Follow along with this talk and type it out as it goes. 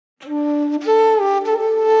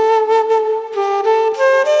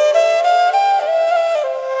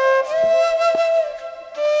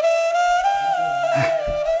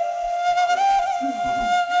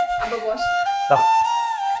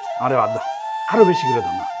আরে বাদ দাও, আরো বেশি করে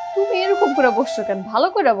দাও না। তুমি এরকম করে বসছো কেন? ভালো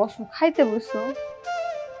করে বসো, খাইতে বসো।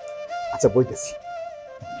 আচ্ছা বইতেছি।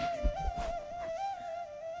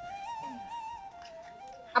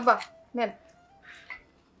 আব্বা নেন।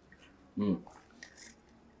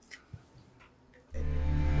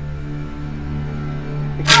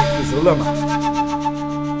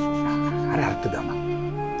 আরে আর একটু দাও না।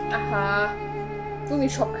 আহা, তুমি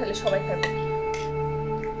সব খেলে সবাই খাবে।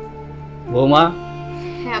 বৌমা,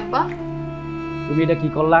 হ্যাঁ আব্বা। তুমি এটা কি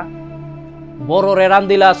করলা? বড় রে রান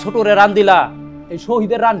দিলা, ছোট রে রান দিলা, এই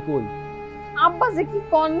শহীদের রান কই? আব্বা যে কি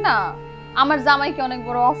কর না, আমার জামাই কি অনেক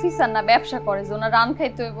বড় অফিসার না, ব্যবসা করে, যে ওনার রান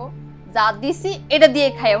খাইতে হইব। যা দিছি এটা দিয়ে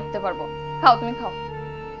খাইয়া উঠতে পারবো। খাও, তুমি খাও।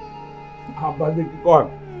 আব্বা যে কি কর,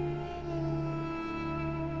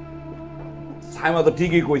 সাইমা তো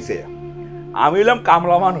ঠিকই কইছে। আমি হইলাম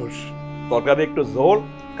কামলা মানুষ, তরকারি একটু ঝোল,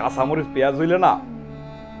 কাঁচামরিচ, পেঁয়াজ হইলে না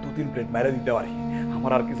 2-3 প্লেট মেরে দিতে পারি।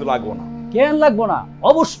 আমার আর কিছু লাগবো না। কেন লাগবো না?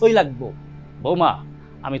 অবশ্যই লাগবো। বৌমা,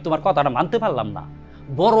 আমি তোমার কথাটা মানতে পারলাম না।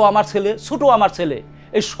 বড় আমার ছেলে, ছোট আমার ছেলে,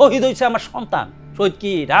 এই শহীদ হয়েছে আমার সন্তান। শহীদ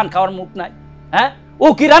কি রান খাওয়ার মুখ নাই? হ্যাঁ, ও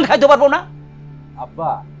কি রান খাইতে পারবো না? আব্বা,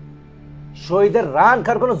 শহীদের রান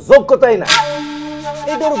খাওয়ার কোনো যোগ্যতাই না।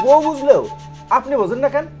 এইটা ওর বউ বুঝলেও আপনি বোঝেন না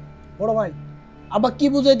কেন? বড় ভাই, আব্বা কি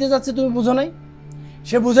বুঝাইতে যাচ্ছে তুমি বুঝো নাই?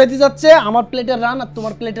 সে বুঝাইতে যাচ্ছে আমার প্লেটের রান আর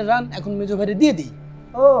তোমার প্লেটের রান এখন মেজো ভাইরে দিয়ে দিই।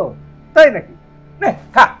 ও তাই নাকি? নে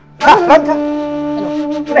খা, খা রান খা।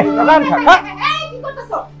 নে রান খা, খা। এই কি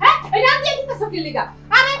করতেছো? হ্যাঁ, এই রান দিয়ে দিতেছো কি লিগা?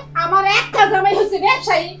 আরে আমার একটা জামাই হইছে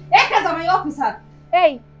ব্যবসায়ী, একটা জামাই অফিসার।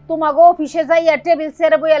 এই তোমাগো অফিসে যাইয়া টেবিল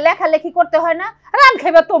ছেড়ে বইয়া লেখালেখি করতে হয় না? রান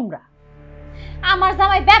খাইবা তোমরা। আমার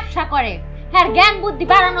জামাই ব্যবসা করে, হ্যাঁ জ্ঞান বুদ্ধি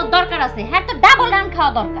বাড়ানোর দরকার আছে, হ্যাঁ তো ডাবল রান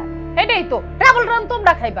খাওয়া দরকার। এটাই তো ডাবল রান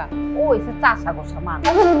তোমরা খাইবা। ওই সে চাষা গোসা মান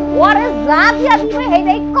ওরে যা দিয়া দিবে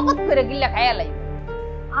হেইডাই কপত করে গিল্লা খাইয়া লাইবে।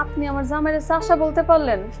 আপনি আমার জামাইয়ের চাষা বলতে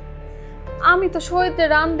পারলেন? আমি তো শহীদের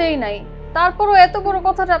রান দেই নাই, তারপরও এত বড়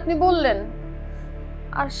কথাটা আপনি বললেন।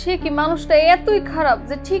 আর সে কি মানুষটা এতই খারাপ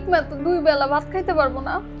যে ঠিক মতো 2 বেলা ভাত খাইতে পারবো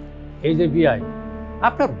না? এই যে বিয়াই,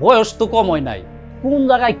 আপনার বয়স তো কম হয় নাই, কোন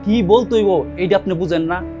জায়গায় কি বলতে হইব এইটা আপনি বুঝেন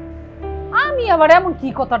না? আমি আবার এমন কি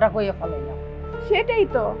কথাটা কইয়া ফেলাইলাম? সেটাই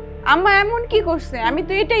তো, আম্মা এমন কি করছে আমি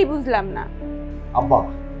তো এটাই বুঝলাম না। আব্বা,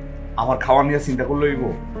 আমার খাওয়া নিয়ে চিন্তা করলে হইব?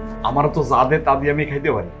 আমার তো যা দে তা দিয়ে আমি খাইতে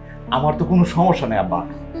পারি, আমার তো কোনো সমস্যা নেই। আব্বা,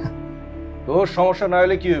 তোর সমস্যা না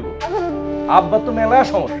হলে কি হইব? আব্বা তো মেলা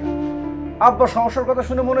সমস্যা। আব্বা সমস্যার কথা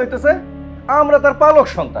শুনে মনে হইতেছে আমরা তার পালক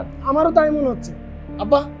সন্তান। আমারও তাই মনে হচ্ছে।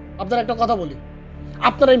 আব্বা, আপনার একটা কথা বলি,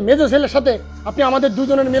 আপনার এই মেজো ছেলের সাথে আপনি আমাদের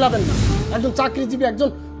দুজনের মেলাবেন না। একজন চাকরিজীবী, একজন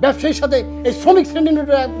ব্যবসায়ীর সাথে এই শ্রমিক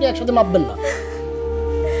শ্রেণীর আপনি একসাথে মাপবেন না।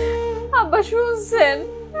 আব্বা শুনছেন?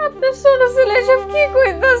 আপনার ছোট ছেলে এসব কি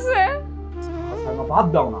কইতাছে? বাদ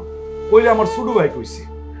দাও না, কইলে আমার ছোট ভাই কইছে।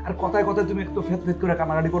 আর কথায় কথায় তুমি একটু ফেত ফেত করে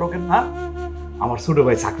কানাকাটি করো কেন? হ্যাঁ, আমার ছোট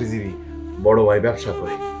ভাই চাকরিজীবী, বড় ভাই ব্যবসা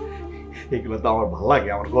করে, এগুলো তো আমার ভালো লাগে,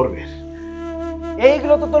 আমার গর্বের।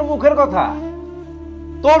 এইগুলো তো তোর মুখের কথা।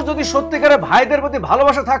 তোর যদি সত্যিকারের ভাইদের প্রতি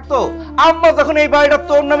ভালোবাসা থাকতো, আম্মা যখন এই বাড়িটা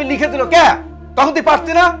তোর নামে লিখে দিল, কে তখন তুই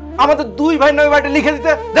পারতি না আমাদের 2 ভাই নামে বাড়িটা লিখে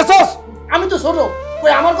দিতে? দেখছস, আমি তো ছোট,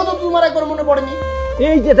 ওই আমার কথা তোমার একবার মনে পড়েনি?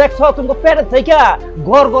 এই যে দেখছো, তুমি পেটের থেকে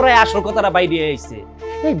ঘর ঘরে আসল কথাটা বাইরে আইছে।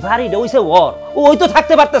 এই বাড়িটা হইছে ওর, ওই তো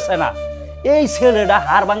থাকতে পারতেছে না। এই ছেলেটা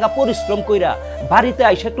হাড় ভাঙ্গা পরিশ্রম কইরা বাড়িতে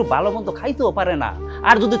আইসা একটু ভালো মন্দ খাইতেও পারে না।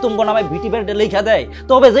 আর যদি তোমার নামে ভিটি বাড়িটা লেখা দেয়,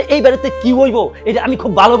 তবে যে এই বাড়িতে কি হইব এটা আমি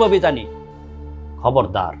খুব ভালোভাবে জানি।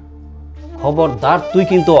 খবরদার, খবরদার, তুই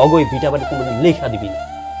কিন্তু অগৈ ভিটা বাড়ি কোনোদিন লেখা দিবি না,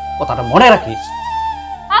 কথাটা মনে রাখিস।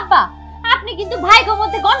 আব্বা, আপনি কিন্তু ভাইগো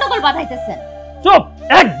মধ্যে গন্ডগোল বাঁধাইতেছেন। চুপ,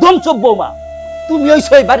 একদম চুপ বৌমা। তুমি ওই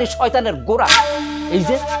ছয় বাড়ির শয়তানের গোড়া। এই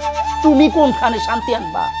যে তুমি কোনখানে শান্তি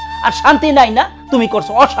আনবা, আর শান্তি নাই না, তুমি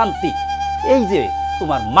করছো অশান্তি। এই যে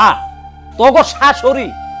তোমার মা, তগো শাশুড়ি,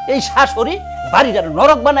 এই শাশুড়ি বাড়িটার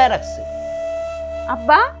নরক বানায় রাখছে।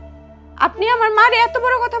 আব্বা, আপনি আমার মারে এত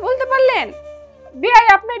বড় কথা বলতে পারলেন? বিয়াই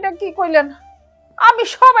আপনি এটা কি কইলেন? আমি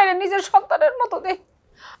সবাইরে নিজের সন্তানের মতো দেখি,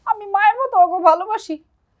 আমি মায়ের মতো ওকে ভালোবাসি।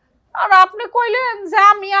 আর আপনি কইলেন যে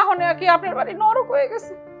আমি এখন কি আপনার বাড়ি নরক হয়ে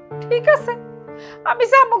গেছে? ঠিক আছে, আমি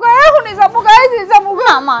যাবো, এখনই যাবো, যাবো।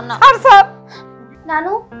 মা না, আর স্যার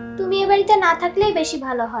নানু, তুমি এ বাড়িতে না থাকলেই বেশি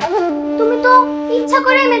ভালো হয়। তুমি তো ইচ্ছা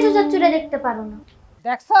করে মেজো চাচুরে দেখতে পারো না।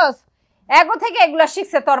 দেখছস, এগো থেকে এগুলা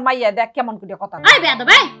শিখছে তোর মাইয়া। দেখ কেমন করে কথা। আই বেয়াদব,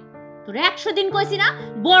 ভাই তোর 100 দিন কইছি না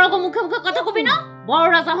বড় গো মুখে মুখে কথা কবি না।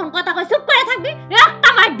 বড়রা যখন কথা কয় চুপ করে থাকবি, একটা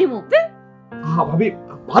মার দিমু। হ্যাঁ ভাবি,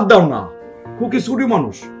 বাদ দাও না, খুকি ছুটি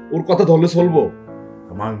মানুষ, ওর কথা ধরলে চলবো?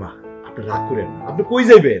 মামিমা, আপনি রাগ করেন না। আপনি কই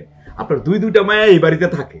যাইবেন? আপনার 2টা মায়া এই বাড়িতে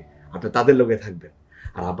থাকে, আপনি তাদের লগে থাকবেন।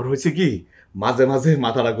 আর আবার হয়েছে কি, মাঝে মাঝে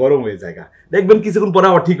মাথাটা গরম হয়ে যায়, দেখবেন কিছুক্ষণ পরে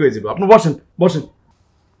আবার ঠিক হয়ে যাবে। আপনি বসেন, বসেন।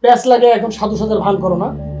 প্যাঁচ লাগে এখন সাধু সাজার ভান করো না।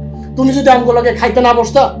 তুমি যদি আমগুলোকে খাইতে না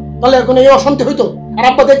বসতা তাহলে এখন এই অশান্তি হইতো। আর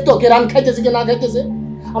আব্বা দেখতো কে রান খাইতেছে কে না খাইতেছে।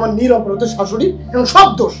 আমার নিরপরাধ শাশুড়ি এবং সব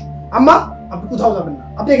দোষ। আম্মা আপনি কোথাও যাবেন না,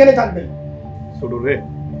 আপনি এখানে থাকবেন। ছোট রে,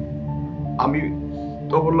 আমি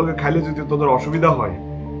তোর লগে খাইলে যদি তোদের অসুবিধা হয়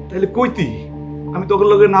তাহলে কইতি, আমি তোর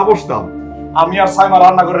লগে না বসতাম। আমি আর সাইমা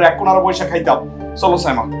রান্না করে এক কোণার পয়সা খাইতাম। চলো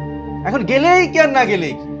সাইমা। এখন গেলেই কি আর না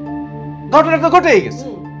গেলেই কি, ঘটনা তো ঘটেই গেছে।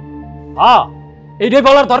 এইটাই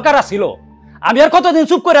বলার দরকার ছিল। আমি আর কতদিন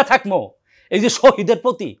চুপ করে থাকবো? এই যে শহীদের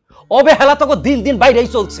প্রতি অবহেলা তো দিন দিন বাইরেই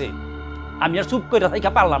চলছে। আমি আর চুপ করে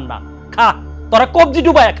থাকা পারলাম না। খা, তোরা কবজি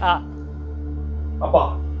ডুবায় খা। আব্বা,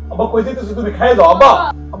 আব্বা কই যাইতেছো তুমি? খাইয়া যাও আব্বা।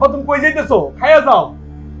 আব্বা তুমি কই যাইতেছো? খাইয়া যাও।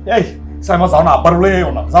 এই সাইমা যাও না, আব্বার লই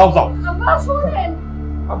আইও না। যাও যাও। আব্বা শুনেন,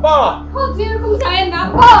 আব্বা খোঁজ এরকম যায় না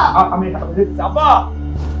আব্বা। আমি এটা দিতেছি আব্বা।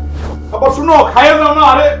 আব্বা শুনো, খাইয়া যাও না।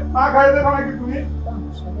 আরে না খাইয়া যাও নাকি তুমি?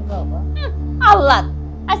 আল্লাহ।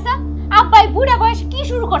 আচ্ছা আব্বাই বুড়া বয়সে কি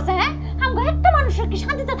শুরু করছে? হ্যাঁ, আমগো একটা মানুষের কি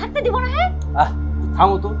শান্তিতে থাকতে দিব না? হ্যাঁ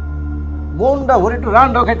থামো তো, মনটা ভরে একটু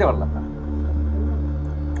রান্নাও খাইতে পারলাম না।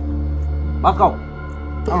 ভাত খাও।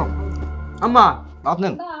 আম্মা ভাত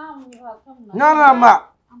নেন। না না আম্মা,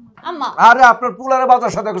 আম্মা আরে আপনার পুলারে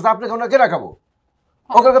বাজার সাথে করছে, আপনি খাওয়া কেনা খাবো?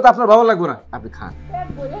 ওকে কথা আপনার ভালো লাগবে না, আপনি খান।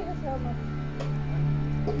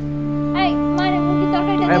 এই মানে মুরগি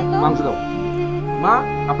তরকারিটা দেন তো। মাংস দাও মা,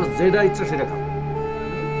 আপনার যেটা ইচ্ছা সেটা খাও।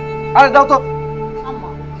 আরে দাও তো। আম্মা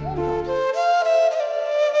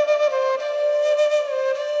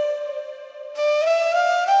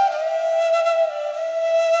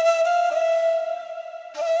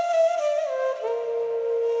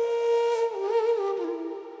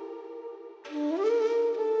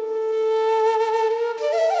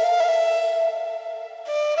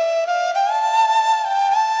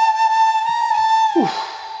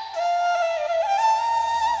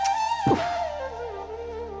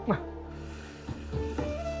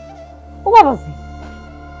বাবাজি,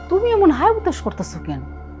 তুমি এমন হাই উতাস করতেছো কেন?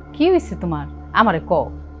 কি হয়েছে তোমার? আমারে কও।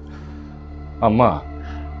 আম্মা,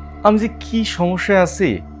 আমি যে কি সমস্যায় আছি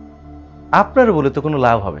আপনার বলে তো কোনো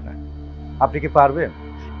লাভ হবে না। আপনি কি পারবেন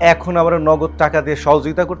এখন আবার নগদ টাকা দিয়ে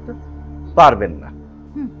সহযোগিতা করতে? পারবেন না।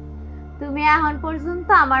 তুমি এখন পর্যন্ত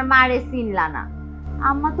আমার মারে চিনলা না।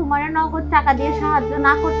 আম্মা তোমারে নগদ টাকা দিয়ে সাহায্য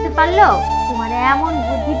না করতে পারলেও তোমারে এমন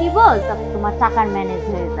বুদ্ধি দিব যাতে তোমার টাকার ম্যানেজ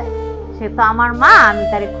হয়ে যায়। সে তো আমার মা, আমি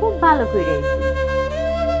তারে খুব ভালো করে।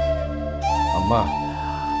 আম্মা,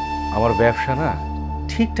 আমার ব্যবসা না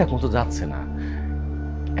ঠিকঠাক মতো যাচ্ছে না।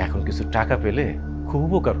 এখন কিছু টাকা পেলে খুব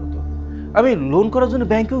উপকার হতো। আমি লোন করার জন্য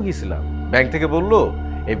ব্যাংকেও গিয়েছিলাম। ব্যাংক থেকে বললো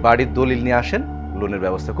এই বাড়ির দলিল নিয়ে আসেন, লোনের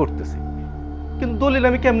ব্যবস্থা করতেছি। কিন্তু দলিল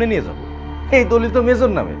আমি কেমনে নিয়ে যাব? এই দলিল তো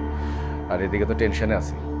মেজর নামে। আর এদিকে তো টেনশনে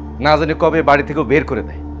আছি, না জানি কবে বাড়ি থেকেও বের করে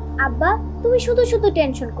দেয়। আব্বা তুমি শুধু শুধু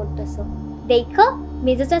টেনশন করতেছো। দেখো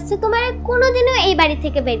মেজো চাচ্ছে তোমার কোনোদিনও এই বাড়ি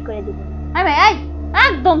থেকে বের করে দিব। আরে এই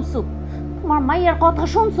একদম চুপ। তোমার মাইয়ার কথা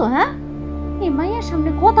শুনছো? হ্যাঁ, এই মাইয়ার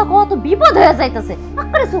সামনে কথা কত বিপদ হয়ে যাইতেছে।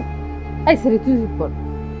 আরে চুপ। এই সেরে তুই চুপ কর।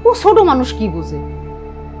 ও ছোট মানুষ কি বুঝে?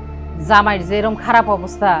 জামাইয়ের যে এরকম খারাপ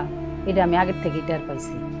অবস্থা এটা আমি আগের থেকে টের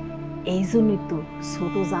পাইছি। এই জন্যই তো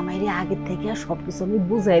ছোট জামাইরে আগের থেকে সবকিছু আমি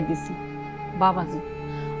বুঝাই দিছি। বাবাজি,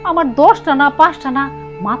 আমার 10টা না 5টা না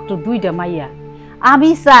মাত্র 2টা মাইয়া। আমি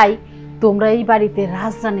চাই তোমরা এই বাড়িতে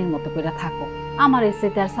রাজরানীর মতো করে থাকো। আমার এসে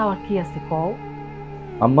তার চাওয়ার কি আছে কও?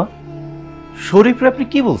 আম্মা, শরীফরে আপনি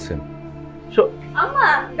কি বলছেন? আম্মা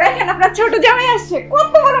দেখেন আপনার ছোট জামাই আসছে,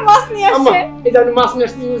 কত বড় মাছ নিয়ে আম্মা আসছে। এই যে আপনি মাছ নিয়ে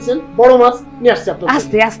আসছেন, বড় মাছ নিয়ে আসছে আপনার।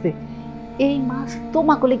 আস্তে আস্তে, এই মাছ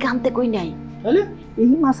তোমাকে লেগে আনতে কই নাই। তাহলে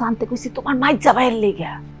এই মাছ আনতে কইছি তোমার মাইর জামাইয়ের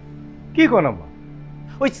লেগা। কি কোন আম্মা?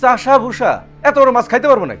 ওই চাষা ভুষা এত বড় মাছ খাইতে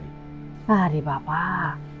পারবো নাকি? আরে বাবা,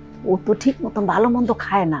 ও তো ঠিক মতন ভালো মন্দ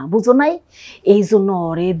খায় না, বুঝো নাই? এই জন্য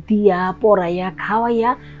ওরে দিয়া পড়াইয়া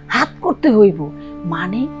খাওয়াইয়া হাত করতে হইব।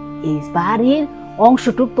 মানে এই বাড়ির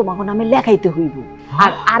অংশটুক তোমাকে নামে লেখাইতে হইব।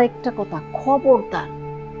 আর আরেকটা কথা, খবরদার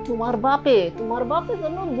তোমার বাপে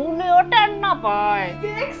যেন ভুলে ওঠেন না পায়।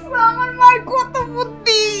 দেখছো আমার মার কত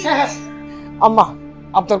বুদ্ধি। আম্মা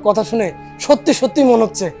আপনার কথা শুনে সত্যি সত্যি মনে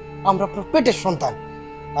হচ্ছে আমরা আপনার পেটের সন্তান।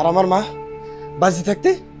 আর আমার মা বাজি থাকতে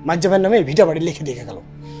মাজ্জাবের নামে ভিটা বাড়ি লিখে দিয়ে গেল।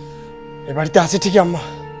 এই বাড়িতে আছে ঠিকই আম্মা,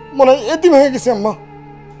 মনে হয় এতিম হয়ে গেছে আম্মা।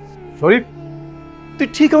 শরীফ, তুই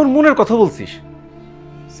ঠিক আমার মনের কথা বলছিস।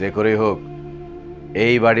 যে করেই হোক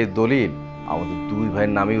এই বাড়ির দলিল আমাদের 2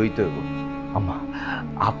 ভাইয়ের নামে হইতে হবে। আম্মা,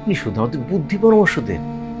 আপনি শুধু আমাদের বুদ্ধি পরামর্শ দেন,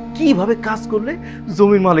 কিভাবে কাজ করলে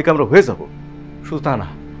জমির মালিক আমরা হয়ে যাব। শুধু তা না,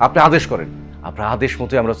 আপনি আদেশ করেন, আপনার আদেশ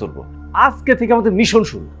মতোই আমরা চলবো। আজকে থেকে আমাদের মিশন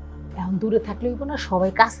শুরু। এখন দূরে থাকলে হইব না,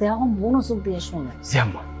 সবাই কাছে এখন মনোযোগ দিয়ে শোনো। জি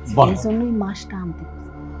আম্মা, এই জন্যই মাছটা আনতে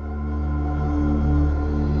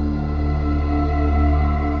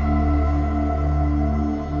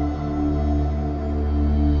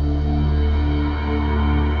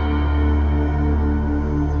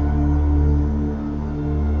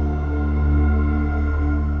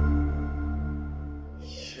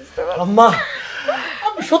আম্মা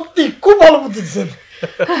আপনি সত্যি খুব ভালো বুদ্ধি দিচ্ছেন।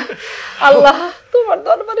 আল্লাহ তোমার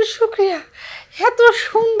দরবারে শুকরিয়া, এত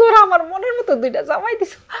সুন্দর আমার মনের মতো দুইটা জামাই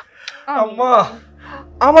দিছো। আম্মা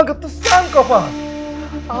আমাকে তো সান কপাল,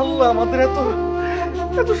 আল্লাহ আমাদের এত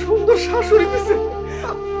এত সুন্দর শাশুড়ি দিয়েছে।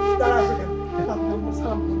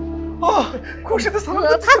 খুশিতে সালাম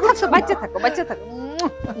থাকো বাচ্চা থাকো বাচ্চা থাকো।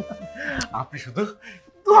 আপনি শুধু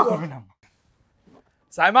দোয়া করবেন আম্মা।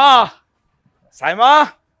 সাইমা সাইমা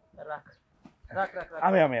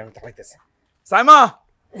আমি আমি আমি তাকাইতেছি। সাইমা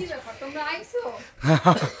তোমরা আইছো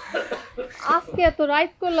আজকে এত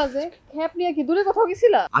রাইট করলা যে, খেপ নিয়ে কি দূরে কোথাও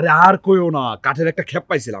গেছিলা? আরে আর কইও না, কাঠের একটা খেপ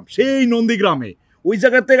পাইছিলাম সেই নন্দীগ্রামে, ওই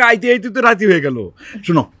জায়গা থেকে আইতে আইতে তো রাতি হয়ে গেল।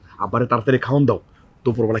 শুনো আব্বারে তাড়াতাড়ি খাওন দাও,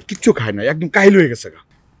 দুপুরবেলা কিচ্ছু খায় না, একদম কাহিল হয়ে গেছে।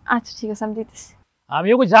 আচ্ছা ঠিক আছে আমি দিতেছি। আমি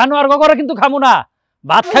ওকে জানো আর করে কিন্তু খামু না,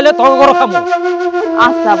 ভাত খাইলে তোর করে খামু।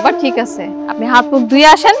 আচ্ছা আব্বা ঠিক আছে, আপনি হাত মুখ ধুয়ে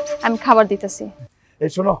আসেন, আমি খাবার দিতেছি।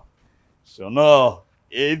 এই শোনো শোনো,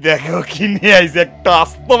 এই দেখো কি নিয়ে আইছে, একটা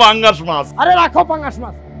আস্ত পাঙ্গাস মাছ। আরে রাখো পাঙ্গাস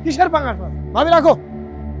মাছ, কিসের পাঙ্গাস মাছ? ভাবি রাখো,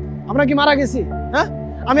 আমরা কি মারা গেছি? হ্যাঁ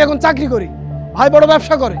আমি এখন চাকরি করি, ভাই বড়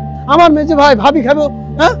ব্যবসা করে, আমার মেজে ভাই ভাবি খাবো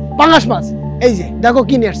হ্যাঁ পাঙ্গাস মাছ। এই যে দেখো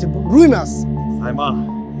কি নিয়ে আসছে, রুই মাছ। সাইমা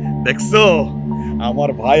দেখছো আমার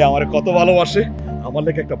ভাই আমারে কত ভালোবাসে, আমার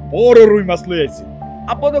লেগে একটা বড় রুই মাছ লই আইছে।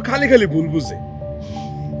 আপা তো খালি খালি ভুল বুঝে।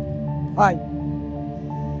 ভাই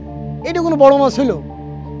এটা কোনো বড় মাছ হইলো?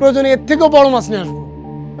 প্রয়োজনে এর থেকেও বড় মাছ নিয়ে আসবো।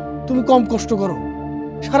 তুমি কম কষ্ট করো,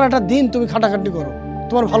 সারাটা দিন তুমি খাটাখাটি করো,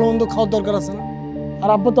 তোমার ভালো মন্দ খাওয়ার দরকার আছে না? আর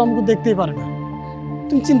আব্বা তো আমাকে দেখতেই পারে না।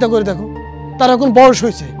 তুমি চিন্তা করে দেখো, তার এখন বয়স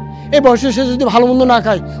হয়েছে, এই বয়সে সে যদি ভালো মন্দ না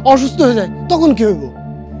খায়, অসুস্থ হয়ে যায়, তখন কি হইব?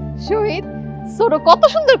 শহীদ ছোট কত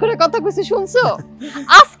সুন্দর করে কথা কইছি শুনছো?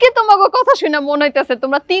 আজকে তোমাকে কথা শুনে মনে হইতেছে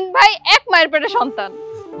তোমরা তিন ভাই এক মায়ের পেটে সন্তান।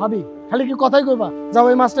 ভাবি খালি কি কথাই কইবা? যাও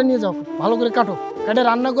এই মাছটা নিয়ে যাও, ভালো করে কাটো, কাটে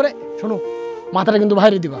রান্না করে, শোনো মাথাটা কিন্তু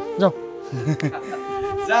বাইরে দিবা, যাও।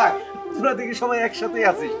 যাক তোরা দেখি সবাই একসাথেই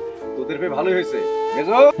আছিস, তোদের পেয়ে ভালোই হয়েছে।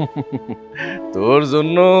 মেজো তোর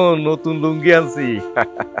জন্য নতুন লুঙ্গি আনছি,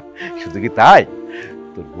 শুধু কি তাই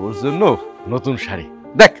তোর বউর জন্য নতুন শাড়ি,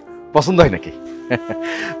 দেখ পছন্দ হয় নাকি?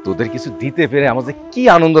 তোদের কিছু দিতে পেরে আমার যে কি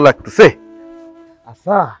আনন্দ লাগতেছে।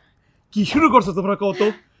 আচ্ছা কি শুরু করছো তোমরা? কত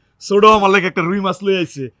ছোট আমার লাগে একটা রুই মাছ লই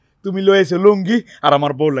আইছে, তুমি লই আইছো লুঙ্গি, আর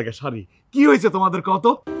আমার বউর লাগে শাড়ি। কি হয়েছে তোমাদের কত?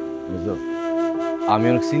 মেজো আমি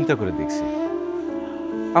অনেক চিন্তা করে দেখছি,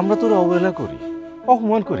 আমরা তোর অবহেলা করি,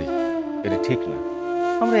 অপমান করি, এটা ঠিক না।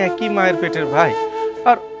 আমরা একই মায়ের পেটের ভাই,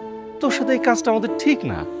 আর তোর সাথে এই কাজটা আমাদের ঠিক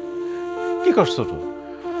না। কি করছো তো?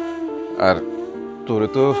 আর তোরে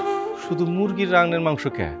তো শুধু মুরগির রাঙের মাংস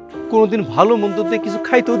খায়, কোনোদিন ভালো মন্দ দিয়ে কিছু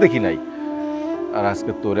খাইতেও দেখি নাই। আর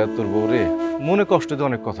আজকে তোরে আর তোর বউরে মনে কষ্ট দিয়ে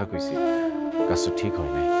অনেক কথা কইছি, কাজটা ঠিক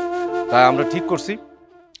হয় নাই। তাই আমরা ঠিক করছি,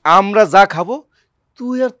 আমরা যা খাবো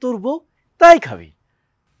তুই আর তোর বউ তাই খাবি।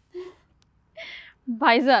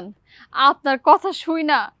 ভাইজান আপনার কথা শুই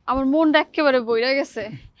না আমার মনটা একেবারে বইরা গেছে।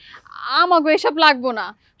 আমাগো এসব লাগবো না,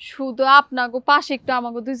 শুধু আপনাগো পাশে একটু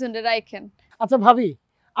আমাগো দুইজনের রাখেন। আচ্ছা ভাবি,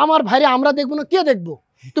 আমার ভাইরে আমরা দেখবো না, কে দেখবো?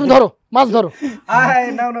 তুমি ধরো মাছ ধরো।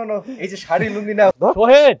 নাও নাও নাও, এই যে শাড়ি লুঙ্গি নাও।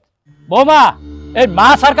 সোহেল বৌমা, এই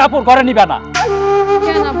মাছ আর কাপড় ঘরে নিবে না।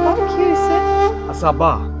 কেন আব্বা কি হইছে? আচ্ছা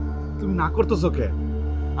আব্বা তুমি না করতেছো কেন?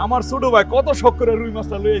 আমার ছোট ভাই কত শখ করে রুই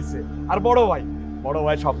মাছটা লই আইছে, আর বড়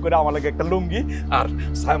ভাই শখ করে আমার লাগে একটা লুঙ্গি আর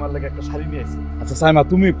সাইমার লাগে একটা শাড়ি নিয়ে আইছে। আচ্ছা সাইমা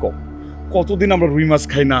তুমি কতদিন আমরা রুই মাছ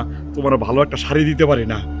খাই না, তোমার ভালো একটা শাড়ি দিতে পারি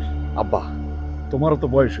না? আব্বা তোমারও তো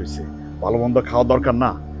বয়স হয়েছে, ভালো মন্দ খাওয়া দরকার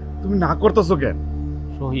না, তুমি না করতেছো কেন?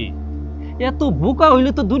 শহীদ এত বোকা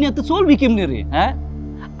হইলে তো দুনিয়াতে চলবি কেমনে রে? হ্যাঁ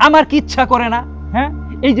আমার কি ইচ্ছা করে না? হ্যাঁ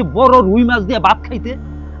এই যে বড় রুই মাছ দিয়ে ভাত খাইতে,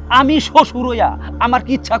 আমি শ্বশুর হইয়া আমার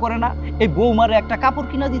কি ইচ্ছা করে না এই বৌমারে একটা কাপড়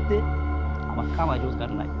কিনা দিতে? আমার কামাই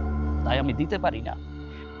রোজগার নাই, তাই আমি দিতে পারি না।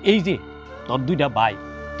 এই যে তোর দুইটা ভাই,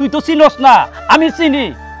 তুই তো চিনস না, আমি চিনি।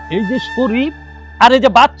 এই যে শরীফ আর এই যে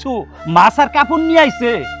বাচ্চু মাছ আর কাপড় নিয়ে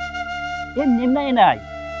আইছে, এ নিম্নাই নাই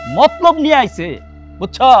মতলব নিয়ে আইছে,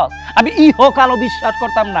 বুঝছ? আমি ইহকালও বিশ্বাস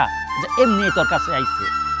করতাম না যে এমনি তোর কাছে আইছে,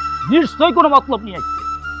 নিশ্চয়ই কোনো মতলব নিয়ে আইছে।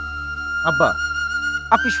 আব্বা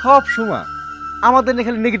আপনি সব সময় আমাদের নিয়ে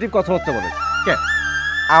খালি নেগেটিভ কথাবার্তা বলেন কে?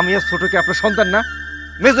 আমি আর ছোটকে আপনার সন্তান না?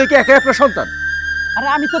 মেজোকে একাই আপনার সন্তান? আরে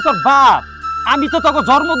আমি তো তোর বাপ, আমি তো তোকে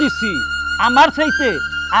জন্ম দিচ্ছি, আমার চাইতে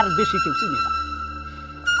আর বেশি কেউ চিনি না।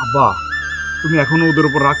 আব্বা তুমি এখনো ওদের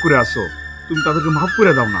উপর রাগ করে আসো, তুমি তাদেরকে মাফ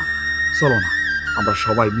করে দাও না। চলো না আমরা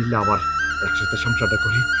সবাই মিলে আবার একসাথে সংসারটা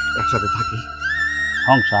করি, একসাথে থাকি।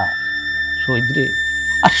 সংসার শহীদ রে,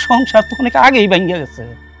 আর সংসার তো অনেক আগেই ভেঙে গেছে।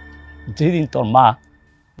 যেদিন তোর মা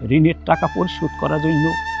ঋণের টাকা পরিশোধ করার জন্য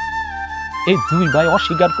এই দুই ভাই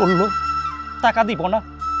অস্বীকার করলো টাকা দিব না,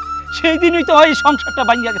 সেই দিনই তো এই সংসারটা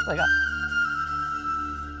ভেঙে গেছে।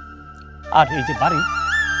 আর এই যে বাড়ি,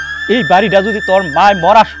 এই বাড়িটা যদি তোর মায়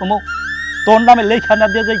মরার সময় তোর নামে লেখা না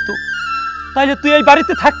দিয়ে যাইতো, তাইলে তুই এই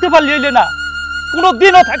বাড়িতে থাকতে পারলি হইলে না, কোনো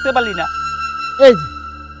দিনও থাকতে পারলি না। এই যে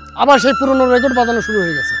আবার সেই পুরনো রেকর্ড বাজানো শুরু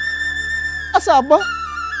হয়ে গেছে। আচ্ছা আব্বা,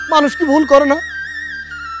 মানুষ কি ভুল করে না?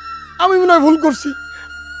 আমি মনে হয় ভুল করছি,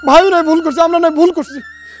 ভাই নয় ভুল করছি, আমরা নয় ভুল করছি,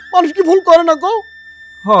 মানুষ কি ভুল করে না কও?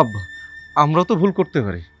 হব, আমরা তো ভুল করতে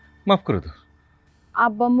পারি, মাফ করে দাও।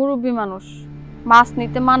 আব্বা মুরব্বী মানুষ, মাছ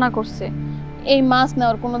নিতে মানা করছে। এই মাছ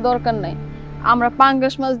নেওয়ার কোনো দরকার নাই, আমরা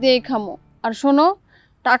পাঙ্গাস মাছ দিয়েই খামো। আর শোনো,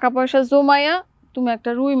 টাকা পয়সা জমাইয়া তুমি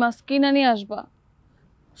একটা রুই মাছ কিনে নিয়ে আসবা।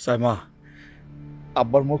 সাইমা,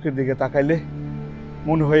 আব্বার মুখের দিকে তাকাইলে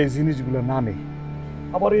মনে হয় এই জিনিসগুলো না নেই।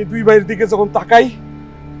 আবার এই দুই ভাইয়ের দিকে যখন তাকাই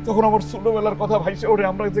তখন আমার ছোটবেলার কথা ভাইসে ওঠে,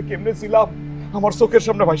 আমরা যে কেমনে ছিলাম আমার চোখের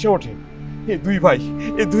সামনে ভাইসে ওঠে। এই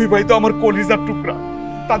দুই ভাই তো আমার কলিজার টুকরা,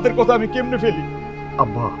 তাদের কথা আমি কেমনে ফেলি?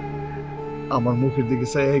 আব্বা, আমার মুখের দিকে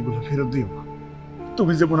চাই এগুলো ফেরত দিও না।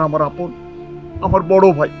 তুমি যেমন আমার আপন, আমার বড়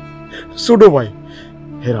ভাই, ছোট ভাই,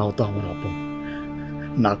 হেরাও তো আমার আপন।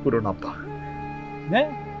 না করো না আব্বা।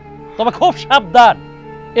 তবে খুব সাবধান,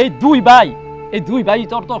 এই দুই ভাই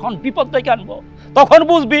তোর তখন বিপদ থেকে আনবো, তখন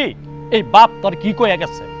বুঝবি এই বাপ তোর কি কয়ে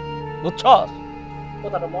গেছে, বুঝছস?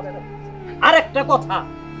 কথাটা মনে রাখ। আর একটা কথা,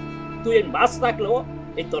 তুই এই মাছ রাখলেও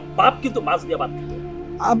এই তোর বাপ কিন্তু মাছ দিয়ে ভাত খাবে।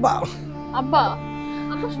 আব্বা আব্বা,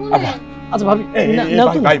 আব্বা শুনলেন? আচ্ছা ভাবি,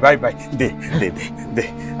 ভাই দে দে দে দে,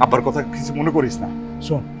 আব্বার কথা কিছু মনে করিস না।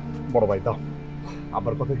 শোন বড় ভাই, দাও,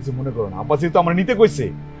 আব্বার কথা কিছু মনে করো না। আব্বা যেহেতু আমরা নিতে কইছে,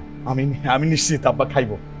 আমি নিশ্চিত আব্বা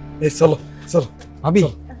খাইবো। এই চলো চলো ভাবি,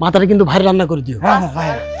 মাথাটা কিন্তু ভারী রান্না করে দিও।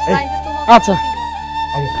 আচ্ছা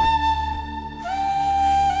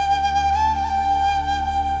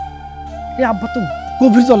এই আব্বা তো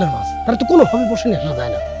গভীর জলের মাছ, তাহলে তো কোনোভাবে বসে নেওয়া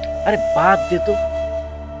যায় না। আরে বাদ দে তো,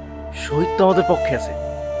 শহীদ তো আমাদের পক্ষে আছে,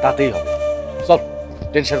 তাতেই হবে। চল,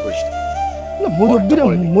 টেনশন করিস না। মুরব্বীরা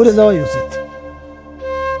মরে যাওয়াই উচিত।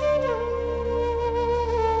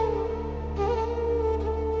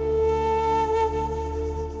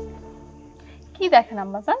 কি দেখেন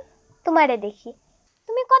আম্মাজান? তোমারে দেখি,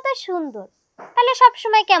 তুমি কত সুন্দর, তাহলে সব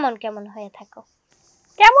সময় কেমন কেমন হয়ে থাকো?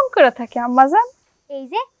 কেমন করে থাকে আম্মাজান? এই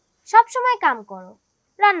যে সব সময় কাম করো,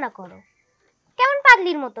 রান্না করো, কেমন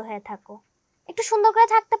পাগলির মতো হয়ে থাকো, একটু সুন্দর করে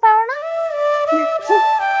থাকতে পারো না?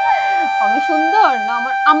 আমি সুন্দর না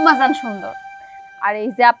আমার আম্মাজান সুন্দর? আর এই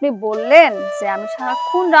যে আপনি বললেন যে আমি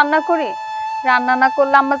সারাক্ষণ রান্না করি, রান্না না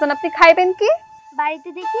করলে আম্মাজান আপনি খাইবেন কি? বাড়িতে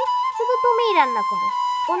দেখি শুধু তুমিই রান্না করো,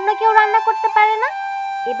 অন্য কেউ রান্না করতে পারে না।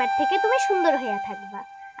 এবার থেকে তুমি সুন্দর হইয়া থাকবা,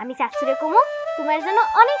 আমি শাশুড়ি কমো তোমার জন্য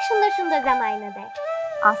অনেক সুন্দর সুন্দর জামা আইনা দেয়।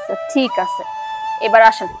 আচ্ছা ঠিক আছে, এবার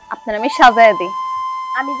আসেন আপনার আমি সাজায় দিই।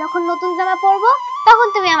 আমি যখন নতুন জামা পরবো তখন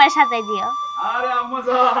তুমি আমার সাজাই দিও। আরে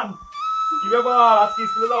আম্মাজান, কি ব্যাপার, আজকে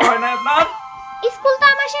স্কুলে যাওয়া হয় না আপনার? স্কুল তো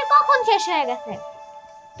আমার সে কখন শেষ হয়ে গেছে।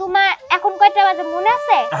 তোমার এখন কয়টা বাজে মনে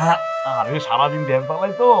আছে? আরে সারাদিন ধ্যান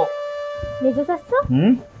পালাই তো। মেজো চাচ্ছ,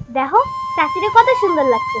 দেখো চাচিরে কত সুন্দর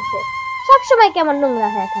লাগতেছে, সব সময় কেমন নোংরা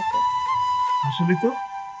হয়ে থাকে। আসলে তো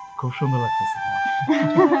খুব সুন্দর লাগতেছে তোমার।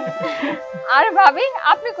 আরে ভাবি,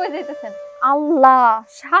 আপনি কই যাইতেছেন? আল্লাহ,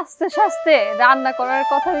 শাস্তে শাস্তে রান্না করার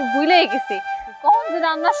কথা আমি ভুলেই গেছি। কখন যে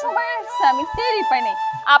রান্নার সময় আসছে আমি টেরই পাই নাই।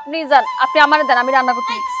 আপনি যান, আপনি আমারে দেন, আমি রান্না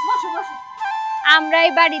করতে গেছি। বসো বসো। আমরা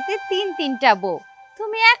এই বাড়িতে তিনটা বউ,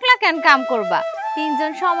 তুমি একলা কেন কাম করবা?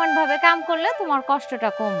 তিনজন সমানভাবে কাম করলে তোমার কষ্টটা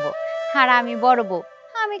কমবো। আর আমি বড় বউ,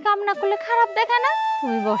 আমি কাম না করলে খারাপ দেখে না?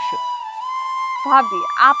 তুমি বসো। ভাবি,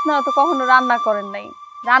 আপনারা তো কখনো রান্না করেন নাই,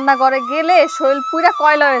 রান্নাঘরে গেলে শৈল পুরা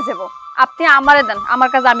কয়লা হয়ে যাব। আপনি আমারে দেন, আমার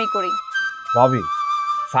কাজ আমি করি। ভাবি,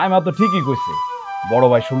 সাইমা তো ঠিকই কইছে, বড়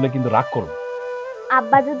ভাই শুনলে কিন্তু রাগ করবে।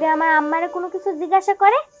 আব্বা যদি আমার আম্মারে কোনো কিছু জিজ্ঞাসা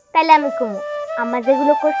করে তাহলে আমি কমু, আম্মা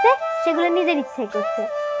যেগুলো করছে সেগুলো নিজের ইচ্ছাই করছে।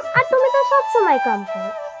 আর তুমি তো সব সময় কাম করো,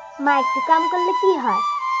 মা একটু কাম করলে কি হয়?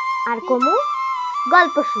 আর কমু,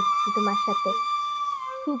 গল্প শুনছি তোমার সাথে।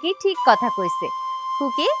 খুকি ঠিক কথা কইছে।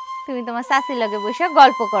 খুকি, তুমি তোমার শাশির লগে বসে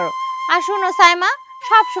গল্প করো। আর শোনো সাইমা,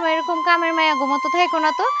 সবসময় এরকম কামের মায়া ঘুমতো থাকো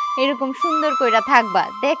না তো, এরকম সুন্দর কইরা থাকবা,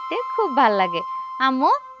 দেখতে খুব ভাল লাগে।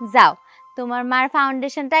 আম্মু যাও, তোমার মার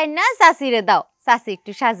ফাউন্ডেশনটাই না শাশিরে দাও, শাশি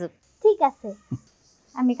একটু সাজুক। ঠিক আছে,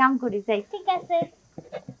 আমি কাম করি যাই। ঠিক আছে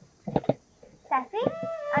শাশি,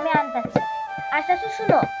 আমি আনতাছি। আর শাশি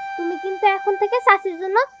শুনো, তুমি কিন্তু এখন থেকে শাশির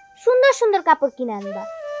জন্য সুন্দর সুন্দর কাপড় কিনে আনবা,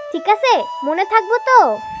 ঠিক আছে? মনে থাকবো তো?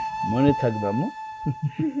 মনে থাকবে আম্মু।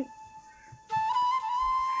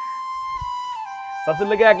 শাশুর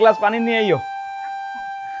লেগে এক গ্লাস পানি নিয়ে আইও।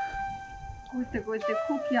 কইতে কইতে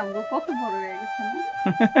খুকি আমগো কত বড় হয়ে গেছে না?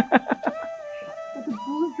 কত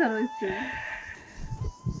বুঝতে রইছে।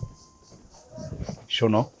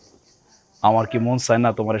 শোনো, আমার কি মন চায় না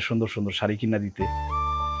তোমার সুন্দর সুন্দর শাড়ি কিনা দিতে?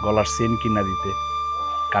 গলার চেন কিনা দিতে,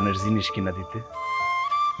 কানের জিনিস কিনা দিতে,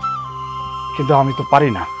 কিন্তু আমি তো পারি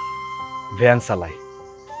না।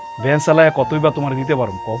 ভ্যান চালায় কতই বা তোমার দিতে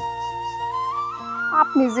পারো কও?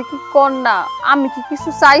 আপনি যে কি কর না, আমি কি কিছু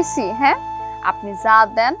চাইছি? হ্যাঁ, আপনি যা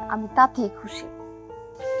দেন আমি তাতেই খুশি।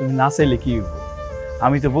 তুমি না চাইলে কি হইব?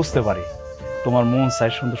 আমি তো বুঝতে পারি তোমার মন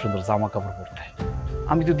চাই সুন্দর সুন্দর জামা কাপড় পরতে,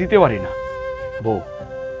 আমি তো দিতে পারি না। বউ,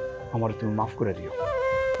 আমার তুমি মাফ করে দিও।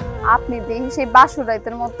 আপনি দেখি সেই বাসুর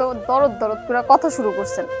রাইতের মতো দরদ দরদ করে কথা শুরু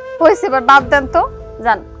করছেন। হয়েছে, এবার বাদ দেন তো।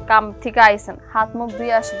 যান, কাম থেকে আইছেন, হাত মুখ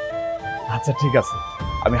ধুয়ে আসেন। আচ্ছা ঠিক আছে,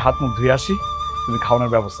 আমি হাত মুখ ধুয়ে আসি, তুমি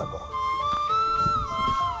খাওয়ানোর ব্যবস্থা করো।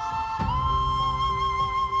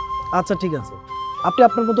 আচ্ছা ঠিক আছে, আপনি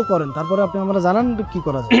আপনার মতো করেন, তারপরে আপনি আমরা জানান কি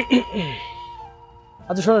করা যায়।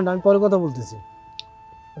 আচ্ছা শোনেন, আমি পরে কথা বলতেছি।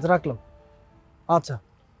 আচ্ছা রাখলাম। আচ্ছা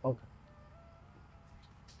ওকে।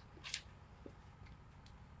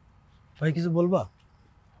 ভাই কিছু বলবা?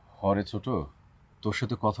 হরে ছোট, তোর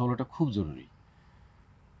সাথে কথা বলাটা খুব জরুরি।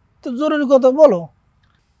 তো জরুরি কথা বলো।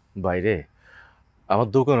 বাইরে আমার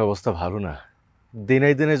দোকানের অবস্থা ভালো না,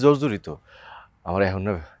 দিনাই দিনে জর্জরিত। আমার এখন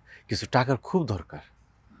না কিছু টাকার খুব দরকার।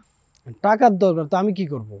 টাকার দরকার তো আমি কি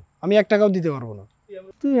করব? আমি 1 টাকাও দিতে পারবো না।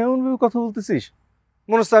 তুই এমনভাবে কথা বলতেছিস,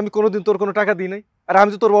 মনে হচ্ছে আমি কোনোদিন তোর কোনো টাকা দিই নাই। আর আমি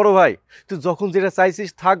তো তোর বড় ভাই, তুই যখন যেটা চাইছিস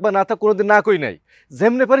থাক বা না থাক কোনোদিন না কই নাই।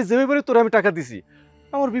 যেমনে পারি তোর আমি টাকা দিছি।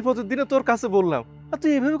 আমার বিপদের দিনে তোর কাছে বললাম, আর তুই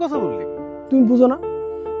এইভাবে কথা বললি? তুমি বুঝো না,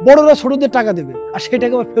 বড়রা ছোটদের টাকা দেবে আর সেই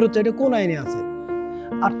টাকা আবার ফেরত চাই, এটা কোন আইনে আছে?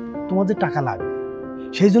 আর তোমাদের টাকা লাগবে,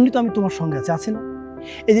 সেই জন্যই তো আমি তোমার সঙ্গে আছি না?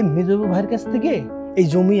 এই যে মেজো ভাইয়ের কাছ থেকে এই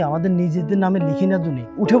জমি আমাদের নিজেদের নামে লিখে নেওয়ার জন্য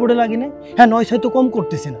উঠে পড়ে লাগে না? হ্যাঁ, 9 তো কম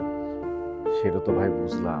করতেছি না। সেটা তো ভাই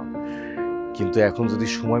বুঝলাম, কিন্তু এখন যদি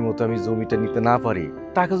সময় মতো আমি জমিটা নিতে না পারি,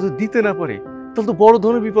 টাকা যদি দিতে না পারি, তাহলে তো বড়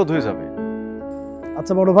ধরনের বিপদ হয়ে যাবে।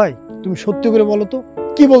 আচ্ছা বড় ভাই, তুমি সত্যি করে বলো তো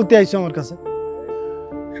কি বলতে আইছো আমার কাছে?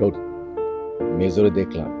 শোন, মেজরে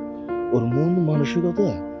দেখলাম ওর মন মানসিকতা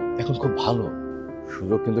এখন খুব ভালো।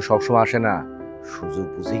 সুযোগ কিন্তু সবসময় আসে না, সুযোগ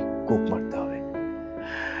বুঝে কোপ মারতে হবে।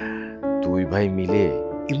 দুই ভাই মিলে